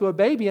give birth to a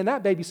baby and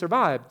that baby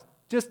survived.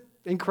 Just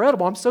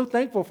incredible. I'm so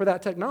thankful for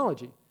that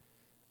technology.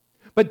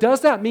 But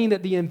does that mean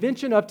that the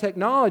invention of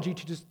technology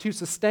to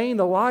sustain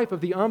the life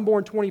of the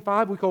unborn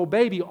 25-week-old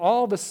baby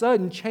all of a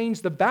sudden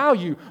changed the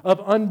value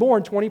of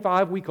unborn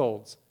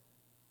 25-week-olds?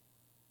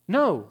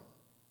 No.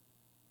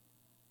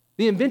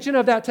 The invention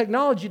of that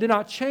technology did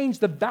not change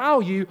the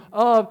value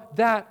of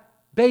that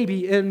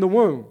baby in the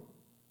womb.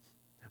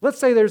 Let's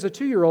say there's a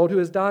 2-year-old who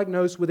is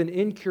diagnosed with an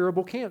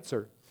incurable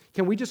cancer.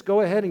 Can we just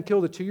go ahead and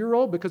kill the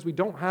 2-year-old because we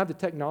don't have the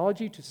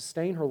technology to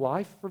sustain her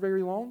life for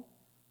very long?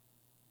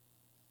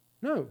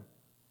 No.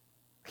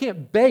 We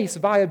can't base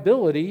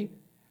viability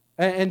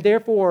and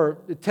therefore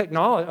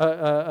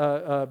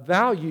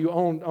value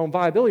on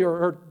viability,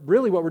 or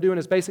really what we're doing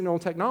is basing it on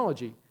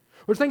technology.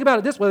 Or think about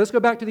it this way. Let's go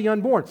back to the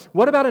unborn.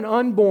 What about an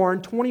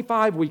unborn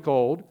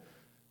 25-week-old,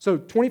 so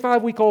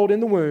 25-week-old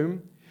in the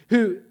womb,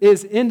 who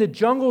is in the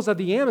jungles of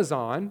the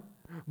Amazon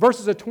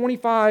versus a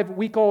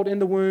 25-week-old in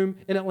the womb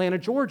in Atlanta,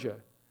 Georgia?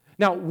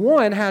 Now,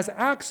 one has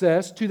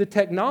access to the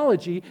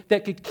technology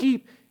that could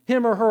keep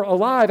him or her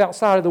alive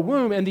outside of the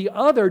womb, and the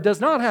other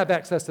does not have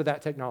access to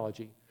that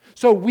technology.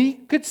 So we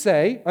could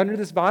say, under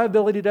this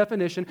viability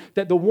definition,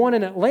 that the one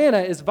in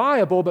Atlanta is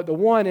viable, but the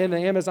one in the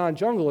Amazon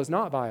jungle is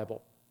not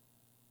viable.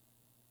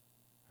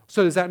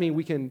 So does that mean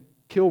we can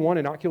kill one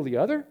and not kill the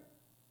other?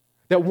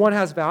 That one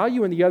has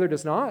value and the other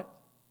does not?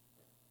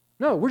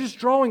 No, we're just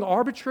drawing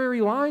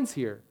arbitrary lines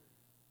here.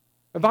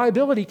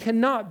 Viability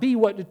cannot be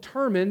what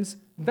determines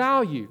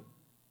value.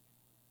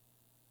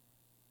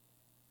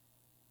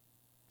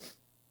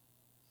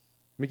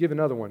 Let me give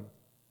another one.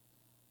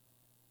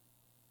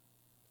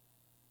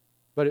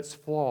 But it's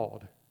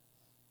flawed.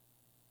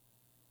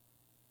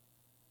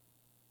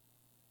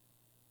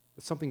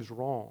 But something's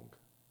wrong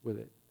with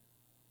it.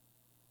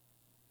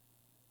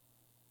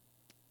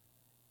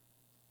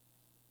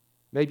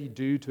 Maybe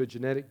due to a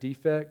genetic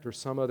defect or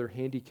some other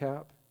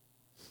handicap.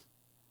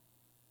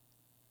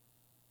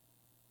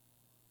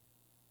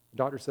 The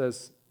doctor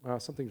says,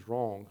 something's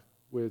wrong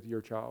with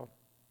your child.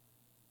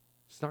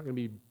 He's not going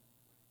to be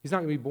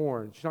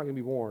born. She's not going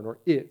to be born, or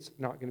it's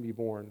not going to be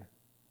born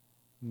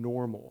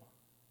normal.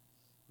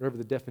 Whatever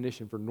the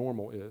definition for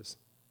normal is.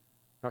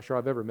 Not sure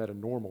I've ever met a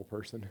normal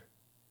person,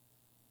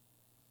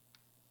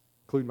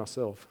 including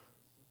myself.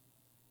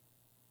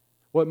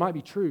 Well, it might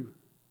be true.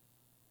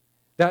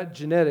 That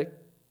genetic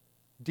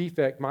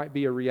defect might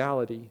be a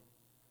reality,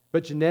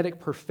 but genetic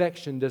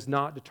perfection does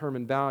not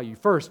determine value.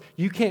 First,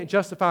 you can't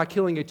justify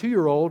killing a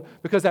 2-year-old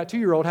because that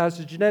 2-year-old has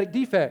a genetic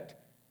defect.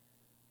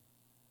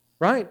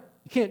 Right?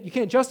 You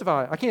can't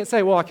justify it. I can't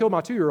say, well, I killed my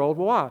 2-year-old.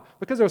 Well, why?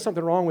 Because there was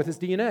something wrong with his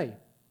DNA.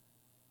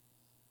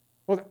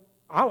 Well,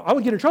 I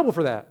would get in trouble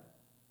for that.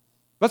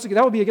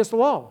 That would be against the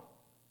law.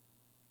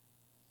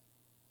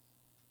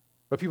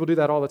 But people do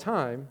that all the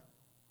time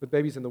with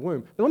babies in the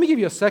womb. But let me give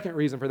you a second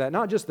reason for that,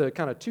 not just the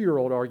kind of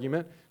 2-year-old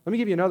argument. Let me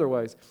give you another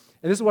ways.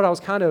 And this is what I was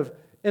kind of,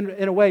 in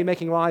a way,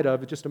 making light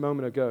of just a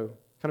moment ago,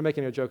 kind of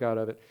making a joke out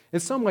of it. In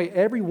some way,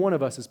 every one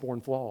of us is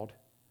born flawed.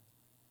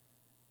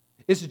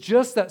 It's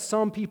just that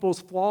some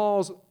people's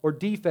flaws or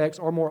defects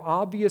are more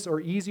obvious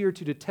or easier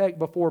to detect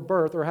before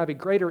birth, or have a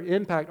greater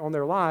impact on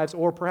their lives,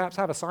 or perhaps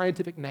have a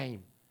scientific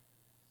name.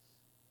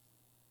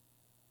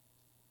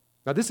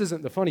 Now, this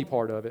isn't the funny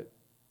part of it.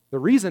 The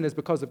reason is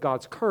because of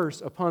God's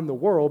curse upon the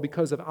world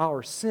because of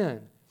our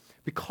sin.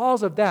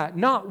 Because of that,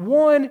 not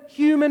one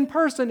human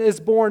person is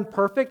born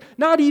perfect,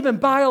 not even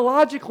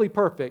biologically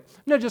perfect.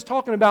 I'm not just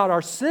talking about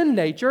our sin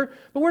nature,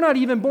 but we're not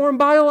even born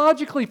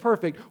biologically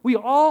perfect. We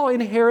all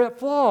inherit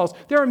flaws.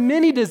 There are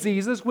many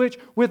diseases which,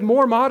 with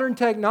more modern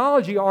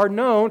technology, are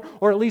known,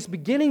 or at least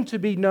beginning to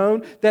be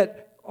known,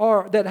 that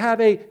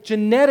have a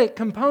genetic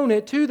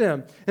component to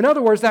them. In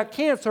other words, that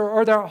cancer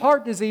or that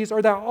heart disease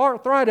or that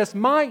arthritis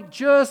might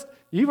just,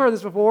 you've heard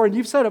this before and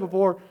you've said it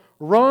before,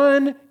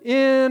 run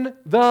in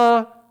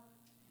the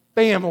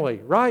family,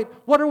 right?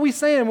 What are we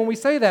saying when we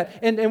say that?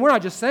 And we're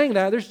not just saying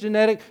that. There's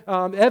genetic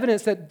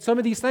evidence that some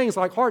of these things,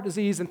 like heart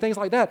disease and things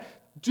like that,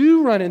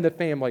 do run in the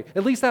family.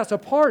 At least that's a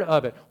part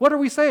of it. What are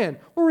we saying?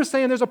 Well, we're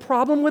saying there's a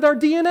problem with our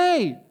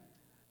DNA.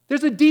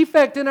 There's a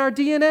defect in our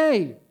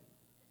DNA.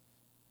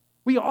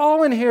 We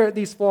all inherit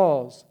these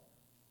flaws.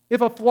 If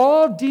a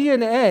flawed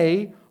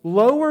DNA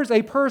lowers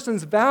a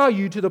person's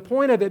value to the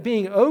point of it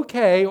being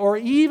okay or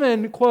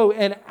even, quote,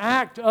 an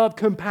act of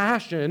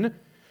compassion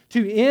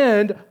to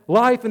end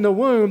life in the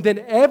womb, then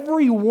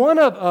every one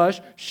of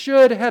us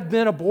should have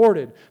been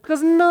aborted.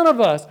 Because none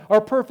of us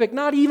are perfect,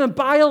 not even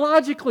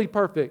biologically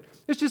perfect.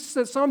 It's just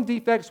that some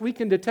defects we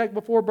can detect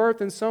before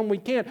birth and some we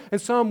can't.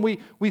 And some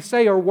we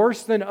say are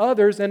worse than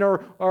others and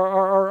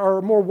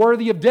are more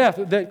worthy of death,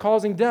 than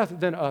causing death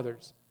than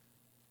others.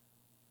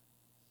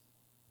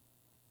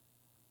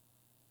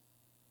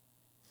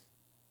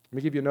 Let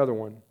me give you another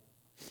one.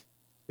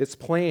 It's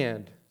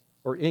planned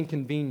or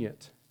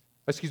inconvenient.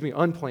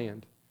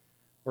 Unplanned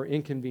or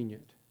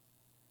inconvenient.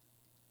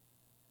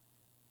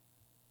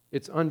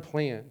 It's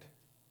unplanned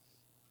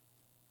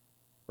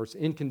or it's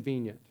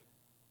inconvenient,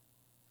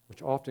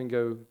 which often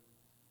go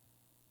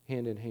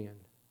hand in hand.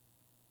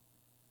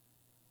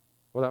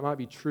 Well, that might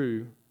be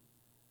true,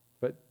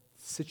 but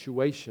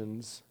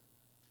situations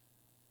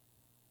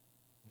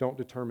don't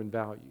determine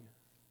value.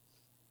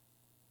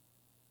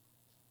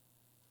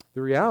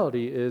 The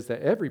reality is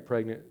that every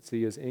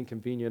pregnancy is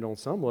inconvenient on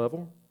some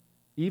level,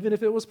 even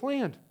if it was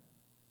planned.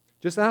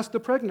 Just ask the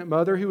pregnant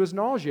mother who is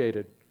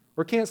nauseated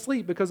or can't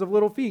sleep because of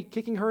little feet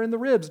kicking her in the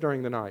ribs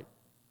during the night.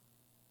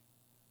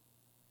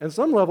 At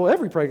some level,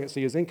 every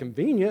pregnancy is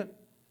inconvenient.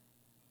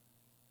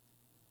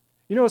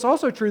 You know, it's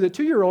also true that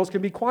 2-year-olds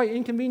can be quite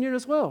inconvenient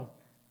as well.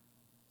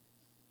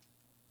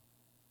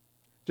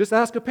 Just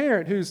ask a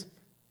parent who's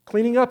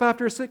cleaning up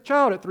after a sick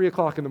child at 3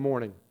 o'clock in the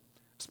morning.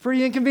 It's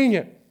pretty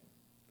inconvenient,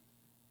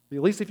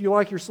 at least if you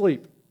like your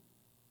sleep.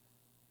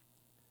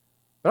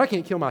 But I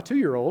can't kill my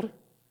 2-year-old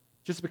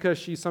just because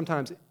she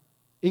sometimes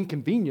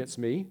inconvenienced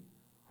me,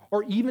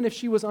 or even if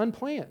she was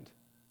unplanned.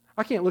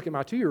 I can't look at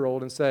my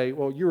 2-year-old and say,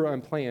 well, you're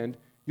unplanned,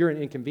 you're an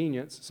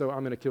inconvenience, so I'm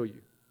going to kill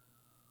you.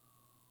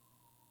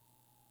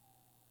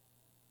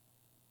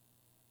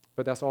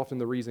 But that's often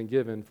the reason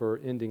given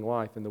for ending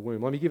life in the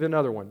womb. Let me give you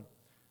another one.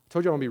 I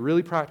told you I'm going to be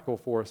really practical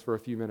for us for a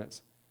few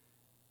minutes.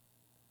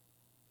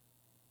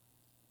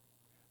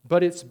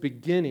 But its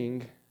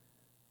beginning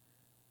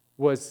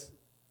was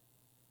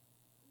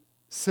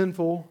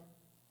sinful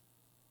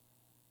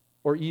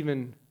or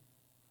even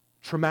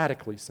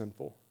traumatically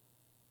sinful.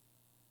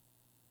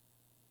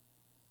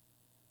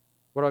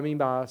 What do I mean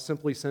by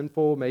simply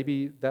sinful?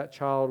 Maybe that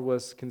child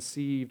was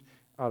conceived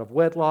out of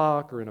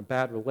wedlock or in a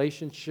bad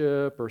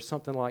relationship or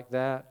something like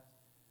that.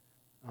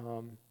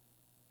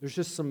 There's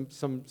just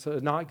some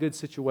not good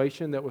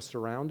situation that was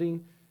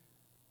surrounding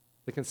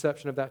the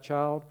conception of that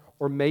child.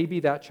 Or maybe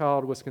that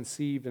child was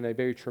conceived in a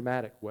very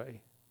traumatic way,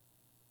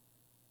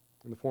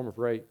 in the form of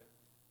rape.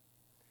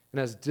 And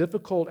as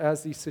difficult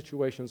as these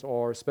situations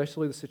are,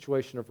 especially the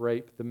situation of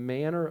rape, the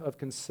manner of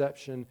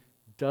conception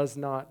does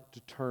not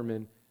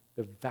determine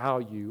the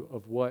value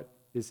of what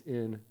is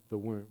in the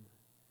womb.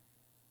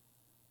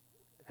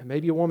 And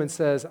maybe a woman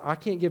says, I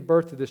can't give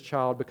birth to this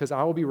child because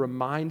I will be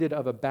reminded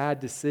of a bad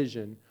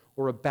decision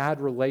or a bad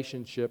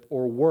relationship,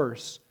 or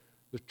worse,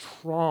 the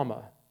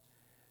trauma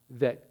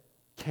that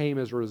came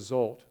as a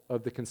result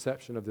of the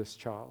conception of this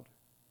child.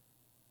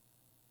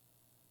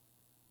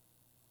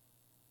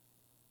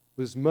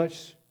 With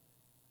much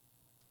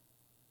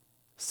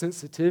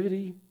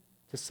sensitivity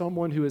to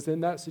someone who is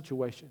in that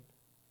situation,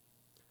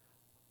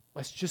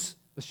 let's just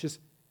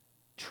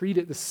treat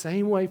it the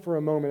same way for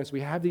a moment as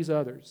we have these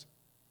others.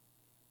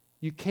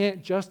 You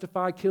can't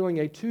justify killing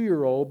a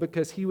 2-year-old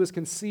because he was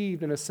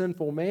conceived in a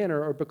sinful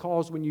manner or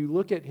because when you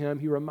look at him,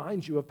 he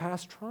reminds you of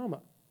past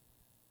trauma.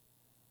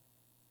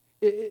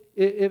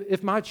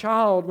 If my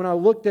child, when I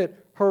looked at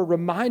her,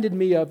 reminded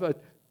me of a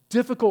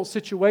difficult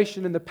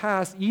situation in the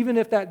past, even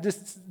if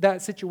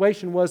that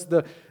situation was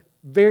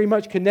very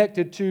much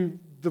connected to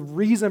the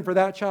reason for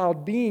that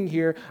child being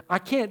here, I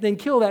can't then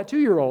kill that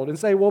 2-year-old and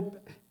say, well,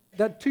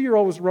 that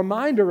 2-year-old was a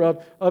reminder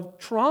of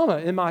trauma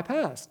in my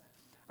past.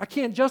 I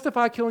can't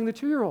justify killing the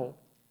 2-year-old.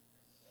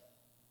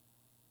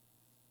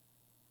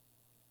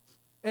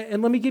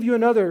 And let me give you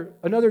another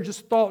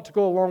just thought to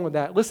go along with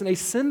that. Listen, a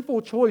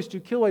sinful choice to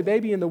kill a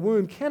baby in the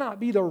womb cannot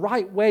be the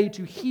right way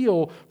to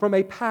heal from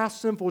a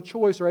past sinful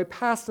choice or a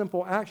past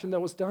sinful action that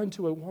was done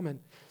to a woman.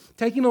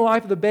 Taking the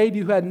life of the baby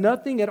who had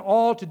nothing at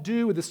all to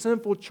do with the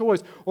sinful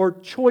choice or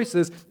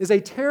choices is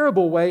a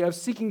terrible way of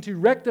seeking to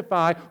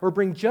rectify or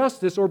bring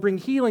justice or bring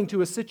healing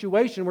to a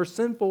situation where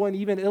sinful and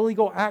even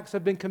illegal acts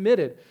have been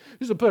committed.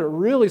 Just to put it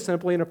really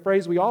simply in a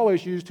phrase we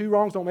always use, 2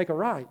 wrongs don't make a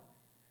right.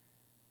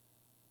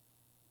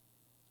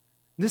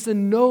 This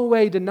in no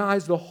way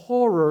denies the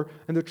horror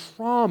and the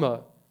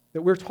trauma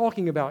that we're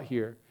talking about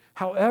here.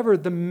 However,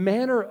 the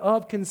manner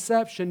of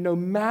conception, no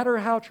matter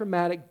how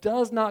traumatic,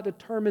 does not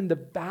determine the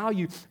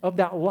value of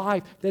that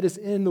life that is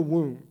in the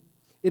womb.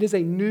 It is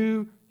a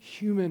new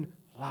human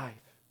life.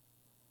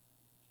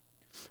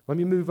 Let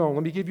me move on.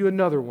 Let me give you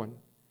another one.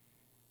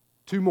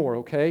 2 more,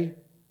 okay?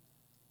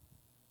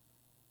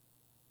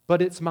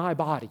 But it's my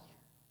body.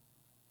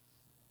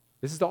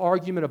 This is the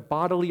argument of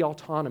bodily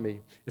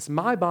autonomy. It's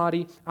my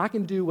body. I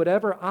can do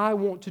whatever I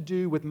want to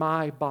do with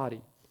my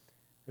body.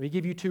 Let me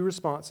give you 2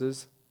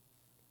 responses.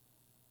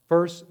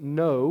 First,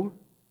 know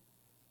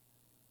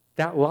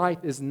that life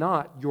is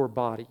not your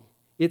body.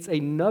 It's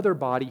another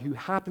body who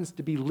happens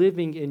to be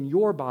living in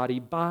your body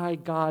by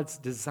God's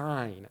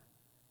design.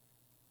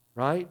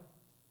 Right?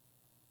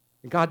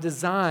 God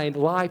designed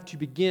life to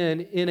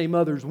begin in a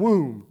mother's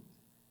womb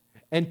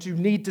and to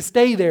need to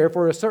stay there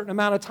for a certain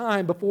amount of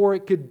time before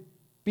it could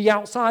be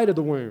outside of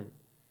the womb.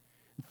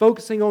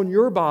 Focusing on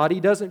your body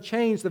doesn't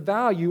change the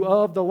value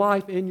of the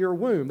life in your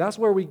womb. That's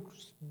where we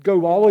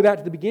go all the way back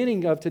to the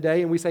beginning of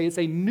today and we say it's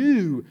a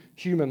new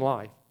human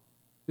life.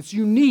 It's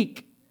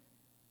unique.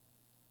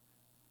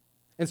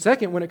 And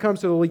second, when it comes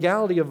to the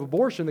legality of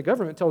abortion, the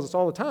government tells us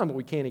all the time what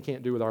we can and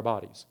can't do with our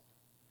bodies.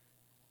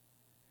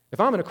 If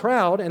I'm in a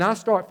crowd and I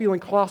start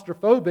feeling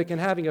claustrophobic and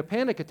having a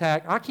panic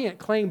attack, I can't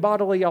claim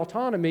bodily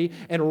autonomy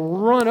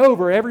and run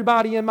over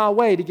everybody in my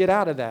way to get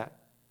out of that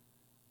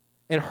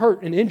and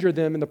hurt and injure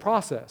them in the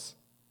process.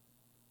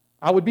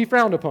 I would be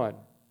frowned upon,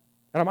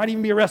 and I might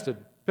even be arrested,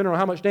 depending on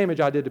how much damage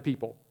I did to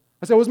people.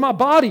 I said, it was my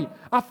body.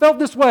 I felt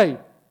this way.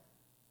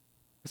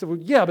 I said, well,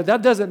 yeah, but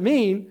that doesn't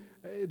mean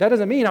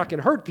I can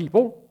hurt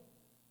people.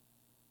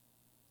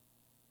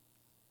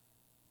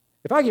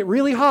 If I get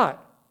really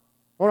hot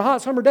on a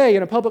hot summer day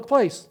in a public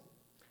place,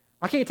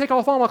 I can't take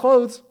off all my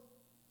clothes.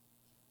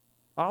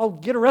 I'll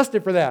get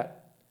arrested for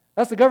that.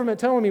 That's the government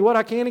telling me what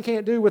I can and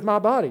can't do with my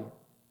body.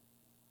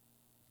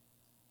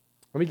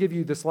 Let me give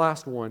you this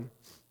last one,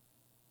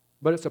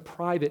 but it's a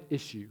private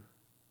issue.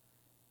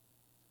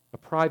 A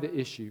private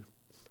issue.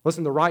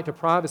 Listen, the right to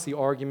privacy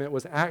argument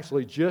was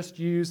actually just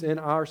used in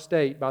our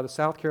state by the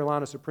South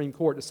Carolina Supreme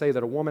Court to say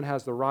that a woman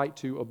has the right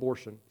to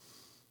abortion.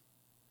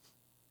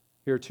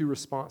 Here are two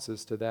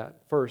responses to that.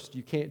 First,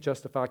 you can't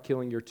justify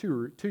killing your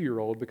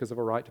two-year-old because of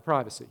a right to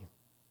privacy.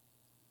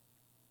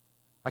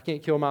 I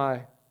can't kill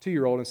my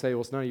 2-year-old and say, well,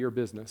 it's none of your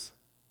business.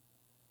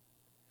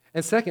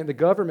 And second, the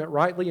government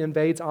rightly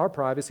invades our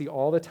privacy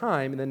all the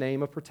time in the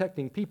name of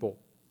protecting people.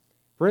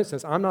 For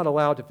instance, I'm not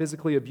allowed to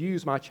physically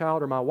abuse my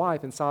child or my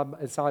wife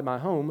inside my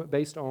home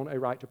based on a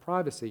right to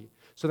privacy.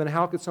 So then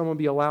how could someone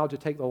be allowed to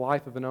take the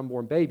life of an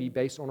unborn baby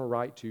based on a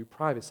right to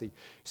privacy?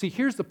 See,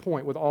 here's the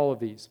point with all of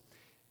these.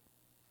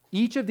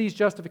 Each of these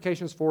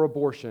justifications for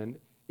abortion,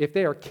 if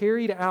they are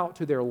carried out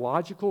to their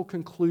logical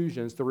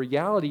conclusions, the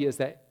reality is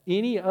that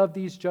any of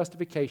these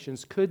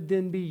justifications could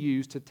then be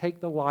used to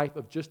take the life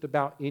of just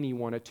about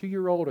anyone, a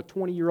 2-year-old, a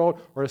 20-year-old,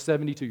 or a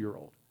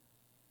 72-year-old.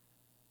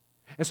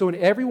 And so in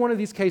every one of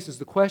these cases,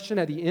 the question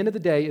at the end of the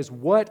day is,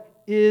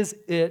 what is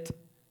it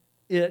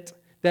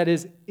that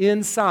is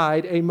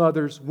inside a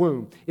mother's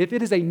womb? If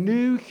it is a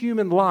new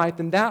human life,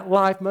 then that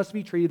life must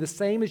be treated the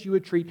same as you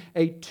would treat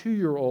a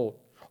 2-year-old.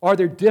 Are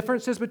there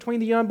differences between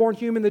the unborn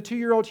human and the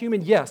 2-year-old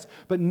human? Yes,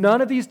 but none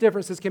of these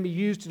differences can be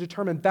used to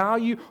determine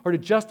value or to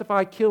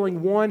justify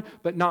killing one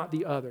but not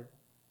the other.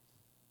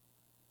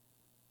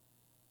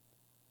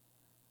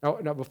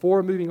 Now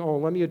before moving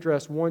on, let me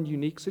address one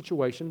unique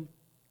situation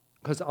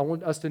because I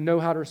want us to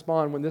know how to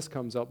respond when this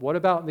comes up. What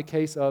about in the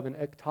case of an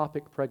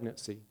ectopic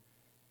pregnancy?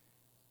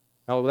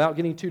 Now, without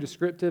getting too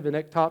descriptive, an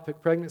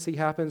ectopic pregnancy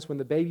happens when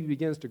the baby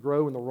begins to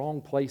grow in the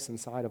wrong place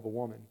inside of a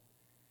woman.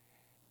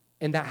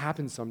 And that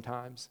happens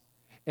sometimes.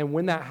 And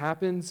when that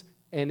happens,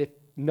 and if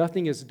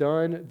nothing is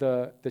done,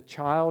 the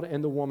child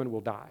and the woman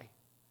will die.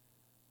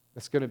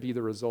 That's going to be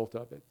the result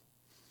of it.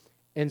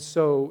 And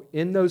so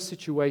in those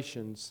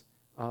situations,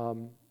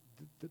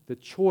 the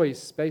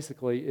choice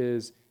basically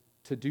is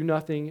to do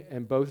nothing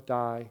and both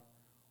die,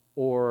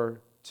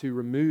 or to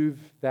remove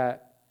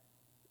that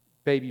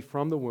baby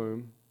from the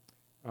womb.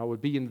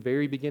 Would be in the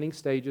very beginning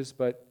stages,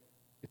 but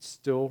it's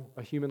still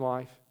a human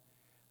life.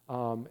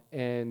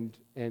 And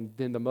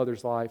then the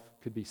mother's life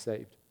could be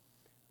saved.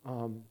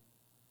 I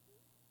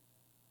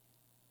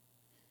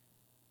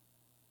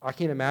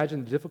can't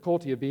imagine the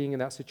difficulty of being in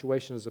that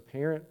situation as a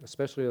parent,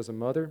 especially as a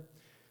mother.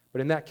 But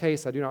in that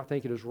case, I do not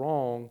think it is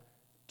wrong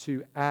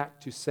to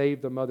act to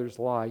save the mother's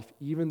life,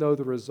 even though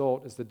the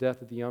result is the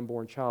death of the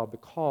unborn child,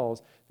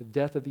 because the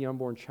death of the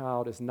unborn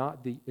child is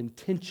not the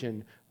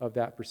intention of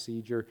that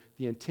procedure.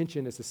 The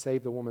intention is to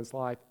save the woman's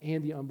life,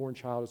 and the unborn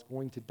child is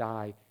going to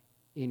die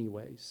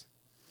anyways.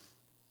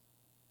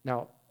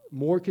 Now,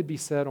 more could be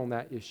said on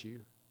that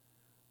issue,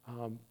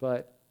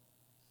 but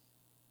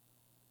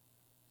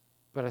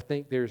I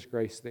think there's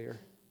grace there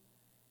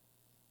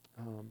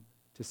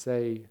to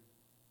say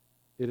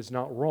it is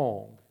not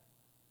wrong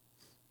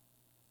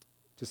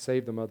to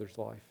save the mother's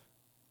life.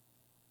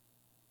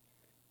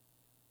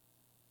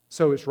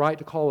 So it's right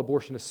to call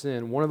abortion a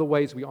sin. One of the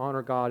ways we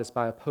honor God is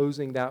by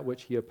opposing that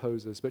which He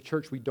opposes. But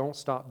church, we don't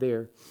stop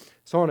there.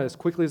 So I want to, as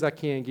quickly as I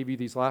can, give you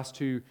these last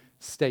two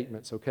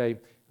statements, okay?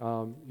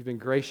 You've been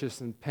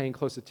gracious and paying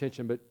close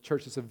attention, but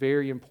church, it's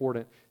very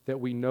important that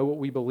we know what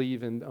we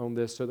believe in on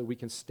this so that we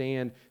can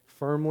stand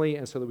firmly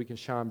and so that we can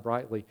shine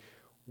brightly.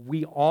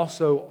 We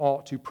also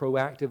ought to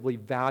proactively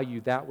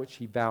value that which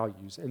He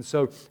values. And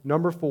so,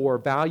 number 4,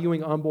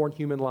 valuing unborn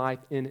human life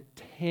in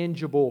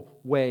tangible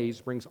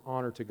ways brings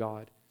honor to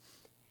God.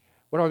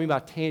 What do I mean by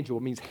tangible?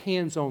 It means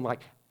hands-on,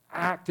 like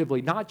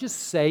actively, not just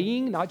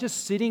saying, not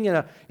just sitting in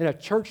a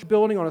church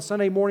building on a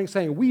Sunday morning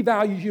saying, we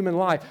value human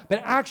life,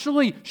 but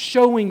actually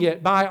showing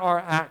it by our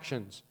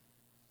actions.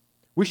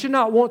 We should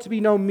not want to be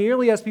known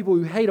merely as people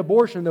who hate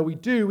abortion, though we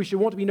do. We should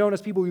want to be known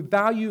as people who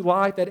value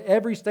life at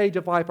every stage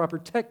of life by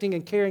protecting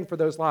and caring for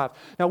those lives.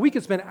 Now, we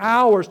could spend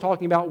hours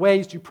talking about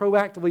ways to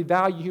proactively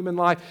value human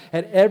life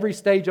at every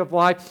stage of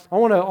life. I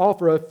want to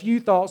offer a few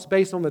thoughts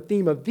based on the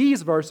theme of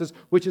these verses,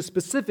 which is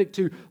specific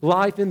to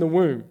life in the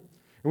womb.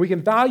 And we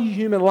can value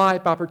human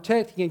life by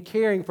protecting and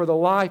caring for the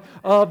life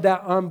of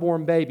that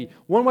unborn baby.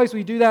 One way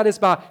we do that is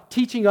by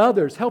teaching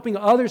others, helping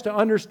others to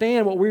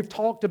understand what we've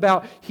talked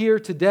about here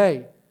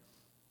today.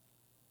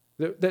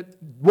 That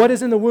what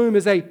is in the womb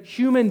is a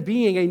human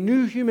being, a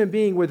new human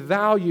being with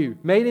value,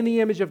 made in the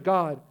image of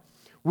God.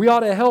 We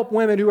ought to help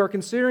women who are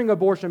considering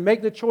abortion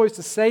make the choice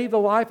to save the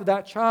life of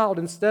that child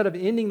instead of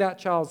ending that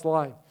child's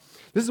life.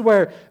 This is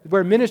where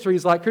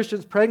ministries like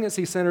Christian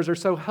pregnancy centers are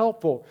so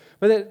helpful.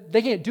 But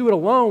they can't do it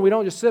alone. We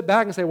don't just sit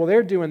back and say, well,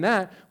 they're doing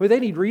that. Well, they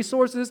need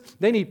resources.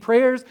 They need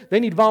prayers. They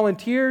need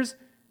volunteers.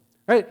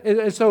 Right?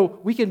 And so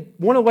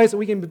one of the ways that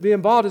we can be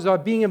involved is by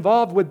being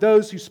involved with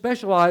those who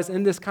specialize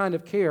in this kind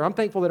of care. I'm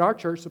thankful that our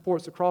church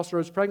supports the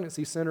Crossroads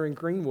Pregnancy Center in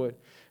Greenwood.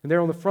 And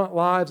they're on the front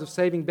lines of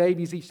saving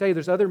babies each day.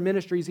 There's other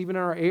ministries even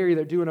in our area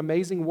that do an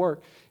amazing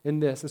work in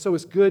this. And so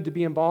it's good to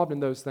be involved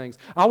in those things.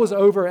 I was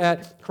over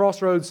at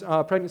Crossroads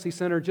Pregnancy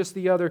Center just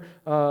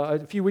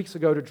a few weeks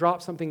ago to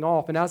drop something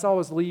off. And as I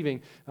was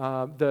leaving,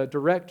 the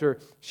director,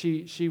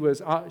 she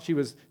was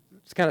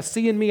kind of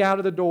seeing me out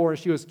of the door, and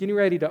she was getting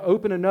ready to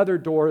open another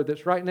door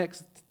that's right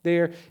next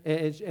there.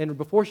 And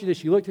before she did,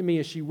 she looked at me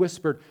and she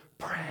whispered,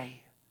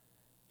 pray.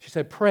 She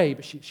said, pray,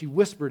 but she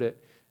whispered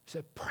it. She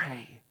said,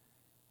 pray.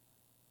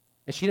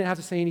 And she didn't have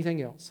to say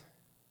anything else.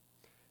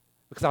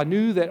 Because I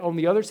knew that on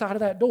the other side of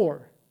that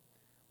door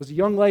was a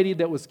young lady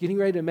that was getting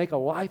ready to make a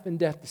life and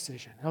death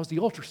decision. That was the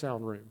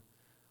ultrasound room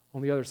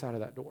on the other side of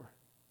that door.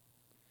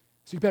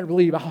 So you better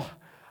believe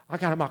I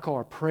got in my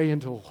car praying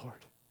to the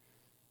Lord.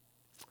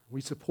 We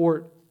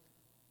support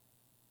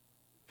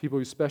people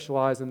who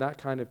specialize in that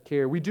kind of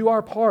care. We do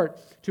our part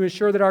to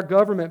ensure that our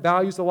government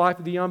values the life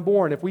of the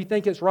unborn. If we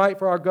think it's right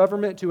for our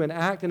government to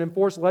enact and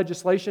enforce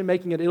legislation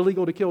making it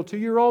illegal to kill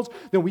 2-year-olds,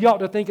 then we ought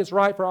to think it's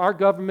right for our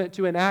government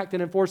to enact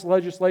and enforce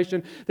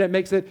legislation that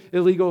makes it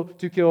illegal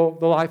to kill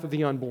the life of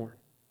the unborn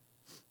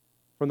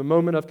from the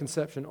moment of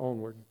conception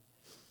onward.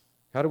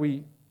 How do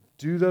we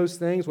do those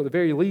things? Well, at the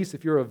very least,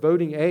 if you're of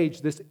voting age,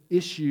 this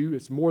issue,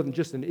 it's more than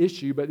just an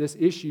issue, but this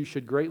issue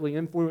should greatly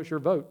influence your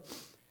vote.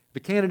 The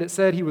candidate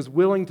said he was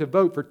willing to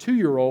vote for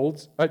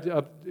 2-year-olds,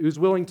 he was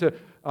willing to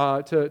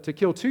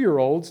kill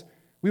 2-year-olds,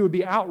 we would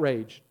be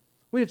outraged.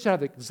 We should have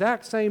the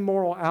exact same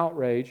moral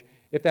outrage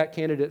if that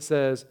candidate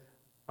says,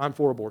 I'm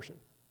for abortion.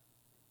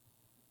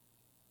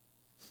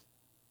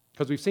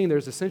 Because we've seen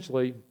there's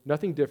essentially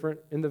nothing different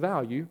in the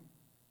value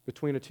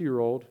between a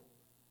 2-year-old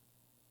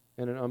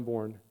and an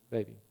unborn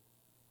baby.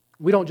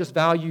 We don't just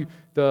value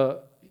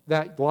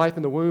that life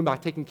in the womb by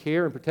taking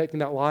care and protecting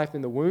that life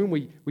in the womb.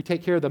 We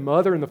take care of the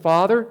mother and the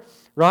father,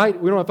 right?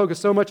 We don't focus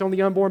so much on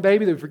the unborn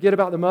baby that we forget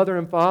about the mother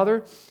and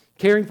father.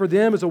 Caring for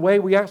them is a way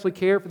we actually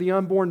care for the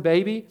unborn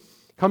baby,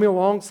 coming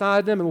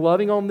alongside them and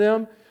loving on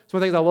them. It's one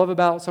of the things I love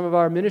about some of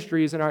our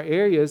ministries in our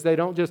areas. They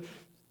don't just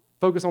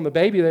focus on the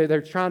baby. They're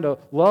trying to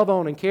love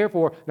on and care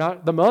for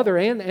not the mother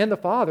and the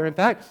father. In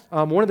fact,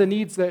 one of the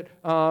needs that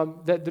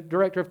the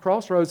director of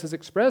Crossroads has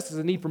expressed is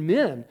a need for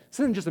men.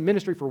 This isn't just a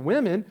ministry for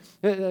women,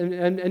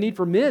 and a need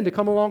for men to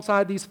come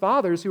alongside these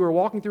fathers who are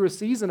walking through a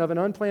season of an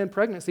unplanned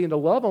pregnancy and to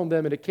love on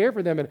them and to care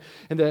for them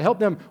and to help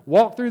them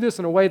walk through this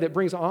in a way that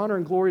brings honor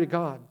and glory to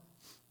God.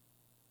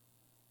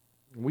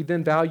 And we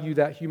then value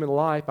that human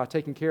life by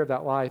taking care of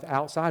that life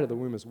outside of the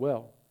womb as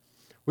well.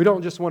 We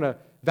don't just want to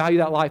value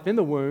that life in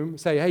the womb,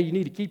 say, hey, you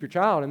need to keep your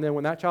child, and then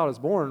when that child is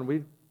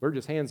born, we're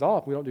just hands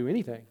off. We don't do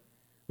anything.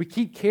 We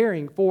keep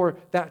caring for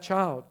that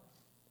child.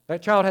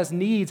 That child has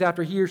needs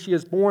after he or she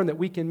is born that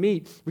we can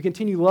meet. We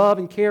continue to love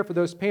and care for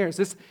those parents.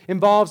 This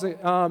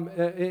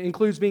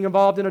includes being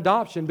involved in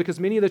adoption, because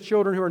many of the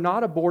children who are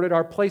not aborted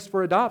are placed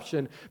for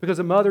adoption because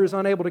a mother is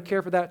unable to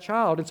care for that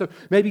child. And so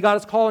maybe God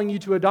is calling you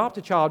to adopt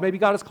a child. Maybe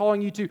God is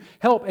calling you to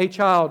help a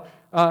child,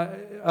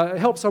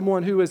 help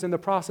someone who is in the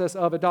process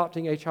of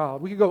adopting a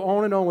child. We could go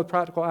on and on with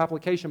practical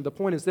application, but the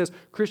point is this: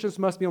 Christians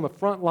must be on the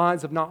front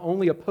lines of not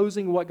only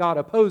opposing what God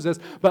opposes,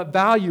 but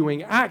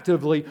valuing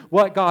actively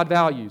what God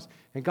values.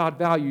 And God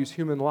values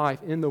human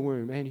life in the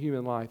womb and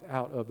human life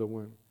out of the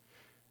womb.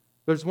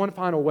 There's one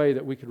final way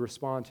that we could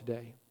respond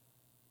today.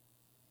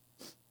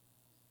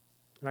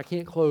 And I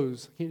can't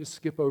just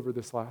skip over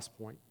this last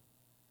point.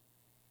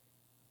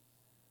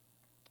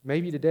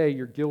 Maybe today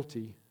you're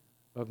guilty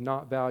of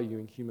not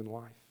valuing human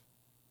life.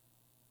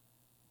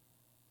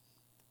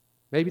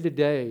 Maybe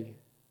today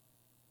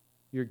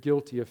you're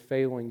guilty of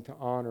failing to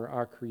honor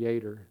our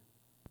Creator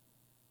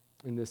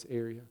in this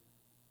area.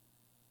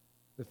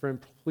 But friend,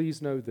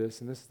 please know this,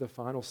 and this is the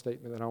final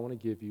statement that I want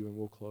to give you, and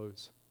we'll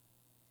close.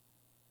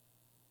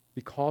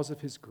 Because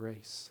of His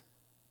grace,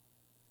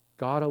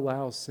 God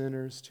allows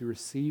sinners to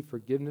receive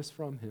forgiveness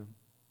from Him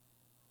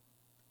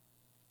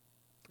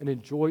and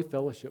enjoy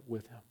fellowship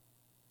with Him.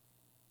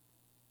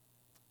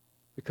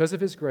 Because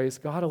of His grace,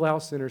 God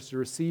allows sinners to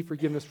receive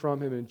forgiveness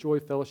from Him and enjoy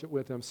fellowship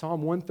with Him.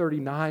 Psalm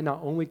 139 not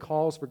only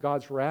calls for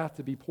God's wrath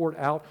to be poured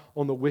out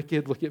on the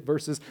wicked, look at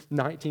verses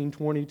 19,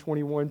 20,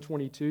 21,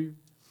 22,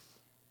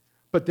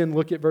 but then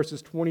look at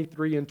verses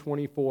 23 and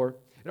 24.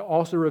 It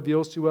also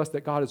reveals to us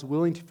that God is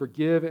willing to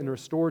forgive and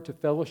restore to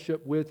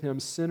fellowship with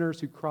Him sinners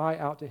who cry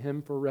out to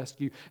Him for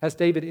rescue. As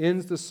David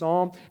ends the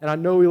psalm, and I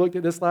know we looked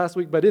at this last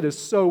week, but it is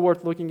so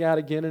worth looking at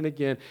again and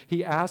again.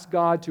 He asks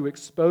God to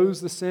expose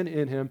the sin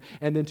in him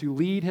and then to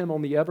lead him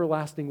on the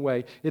everlasting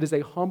way. It is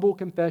a humble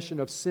confession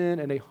of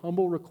sin and a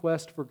humble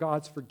request for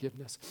God's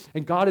forgiveness.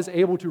 And God is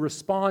able to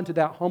respond to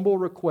that humble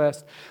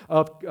request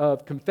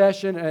of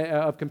confession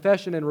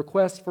and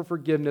request for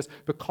forgiveness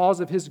because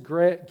of His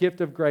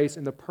gift of grace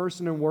in the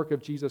person and work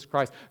of Jesus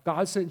Christ.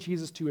 God sent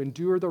Jesus to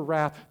endure the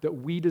wrath that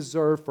we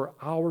deserve for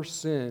our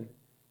sin,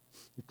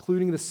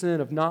 including the sin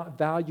of not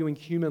valuing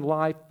human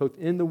life both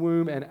in the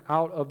womb and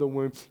out of the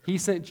womb. He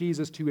sent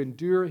Jesus to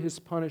endure His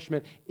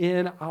punishment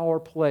in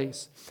our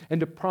place and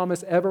to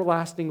promise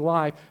everlasting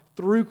life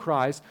through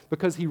Christ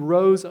because He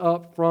rose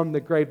up from the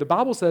grave. The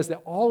Bible says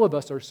that all of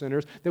us are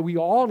sinners, that we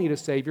all need a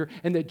Savior,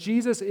 and that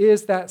Jesus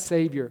is that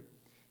Savior.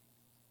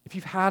 If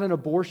you've had an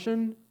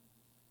abortion,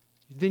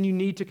 then you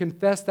need to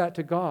confess that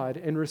to God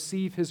and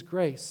receive His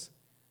grace.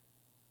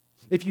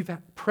 If you've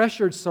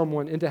pressured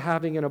someone into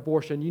having an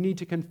abortion, you need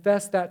to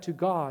confess that to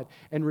God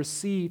and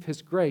receive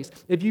His grace.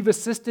 If you've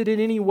assisted in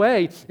any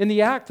way in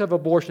the act of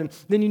abortion,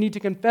 then you need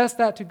to confess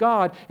that to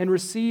God and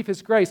receive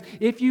His grace.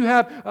 If you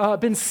have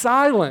been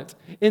silent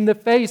in the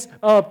face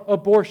of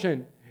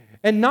abortion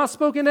and not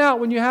spoken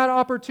out when you had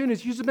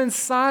opportunities, you've been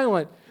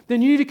silent,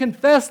 then you need to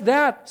confess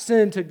that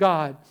sin to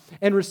God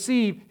and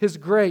receive His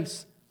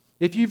grace.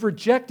 If you've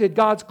rejected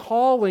God's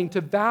calling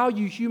to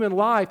value human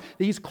life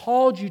that He's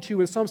called you to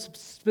in some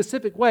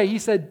specific way, He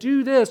said,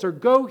 do this or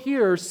go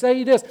here or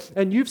say this,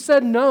 and you've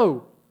said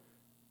no,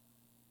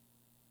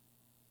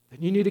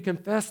 then you need to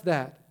confess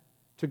that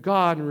to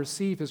God and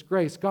receive His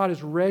grace. God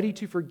is ready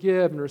to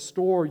forgive and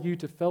restore you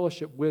to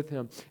fellowship with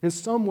Him. In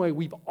some way,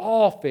 we've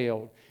all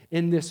failed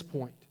in this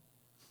point,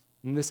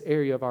 in this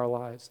area of our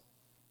lives.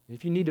 And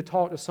if you need to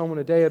talk to someone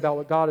today about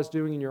what God is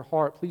doing in your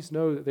heart, please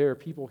know that there are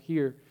people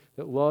here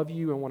that love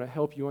you and want to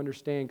help you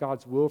understand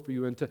God's will for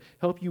you and to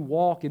help you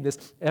walk in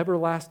this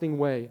everlasting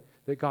way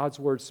that God's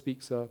Word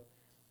speaks of.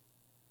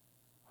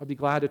 I'd be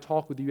glad to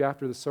talk with you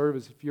after the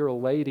service. If you're a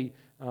lady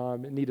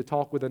and need to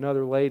talk with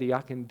another lady,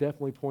 I can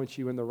definitely point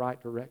you in the right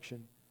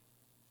direction.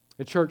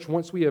 In church,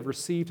 once we have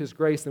received His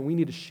grace, then we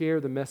need to share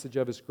the message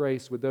of His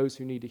grace with those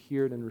who need to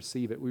hear it and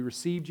receive it. We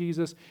receive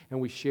Jesus and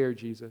we share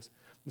Jesus.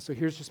 And so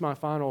here's just my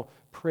final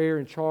prayer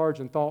and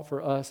charge and thought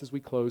for us as we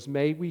close.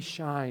 May we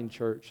shine,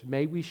 church.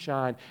 May we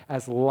shine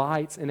as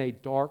lights in a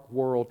dark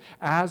world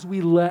as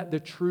we let the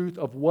truth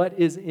of what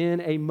is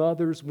in a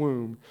mother's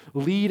womb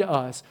lead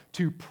us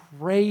to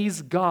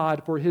praise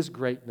God for His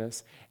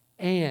greatness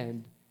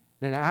and,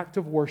 in an act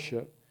of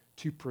worship,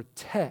 to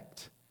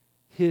protect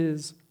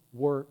His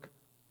work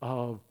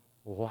of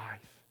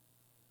life.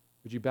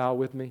 Would you bow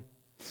with me?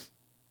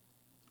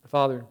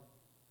 Father,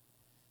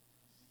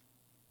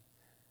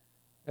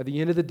 at the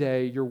end of the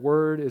day, your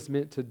word is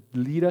meant to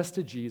lead us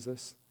to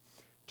Jesus,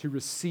 to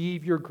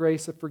receive your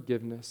grace of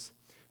forgiveness,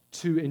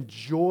 to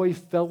enjoy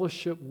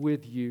fellowship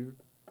with you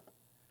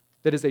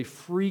that is a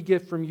free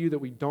gift from you that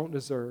we don't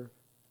deserve,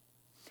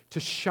 to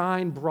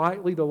shine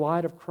brightly the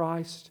light of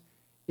Christ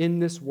in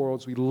this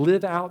world as we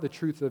live out the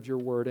truth of your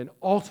word, and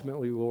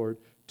ultimately, Lord,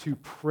 to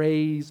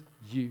praise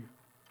you.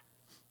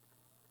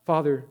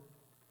 Father,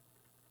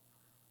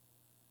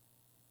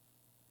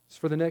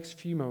 for the next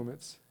few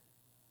moments,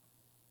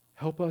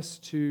 help us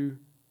to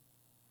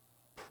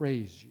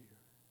praise you.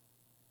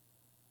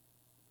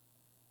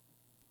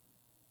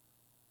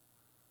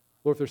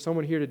 Lord, if there's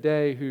someone here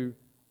today who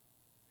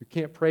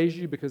can't praise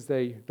you because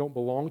they don't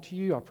belong to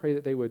you, I pray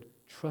that they would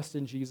trust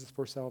in Jesus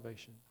for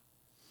salvation.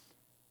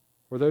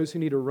 For those who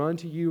need to run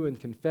to you in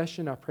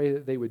confession, I pray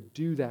that they would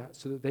do that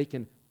so that they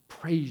can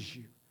praise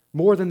you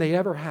more than they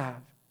ever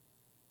have.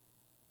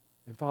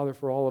 And Father,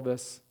 for all of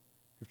us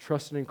who've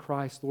trusted in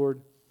Christ,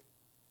 Lord,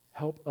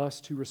 help us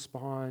to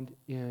respond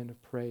in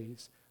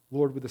praise.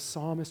 Lord, with the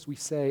psalmist we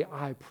say,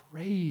 I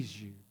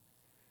praise you.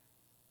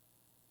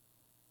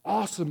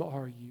 Awesome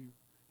are you.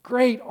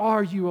 Great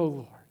are you, O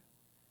Lord.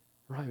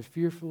 For I am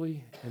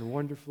fearfully and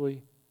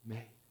wonderfully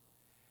made.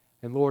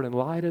 And Lord, in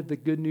light of the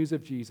good news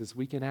of Jesus,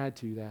 we can add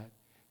to that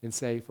and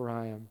say, for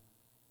I am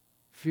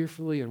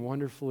fearfully and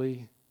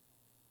wonderfully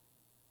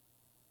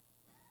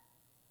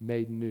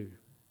made new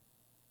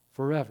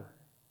forever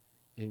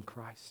in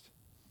Christ.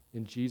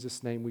 In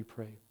Jesus' name we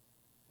pray.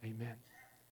 Amen.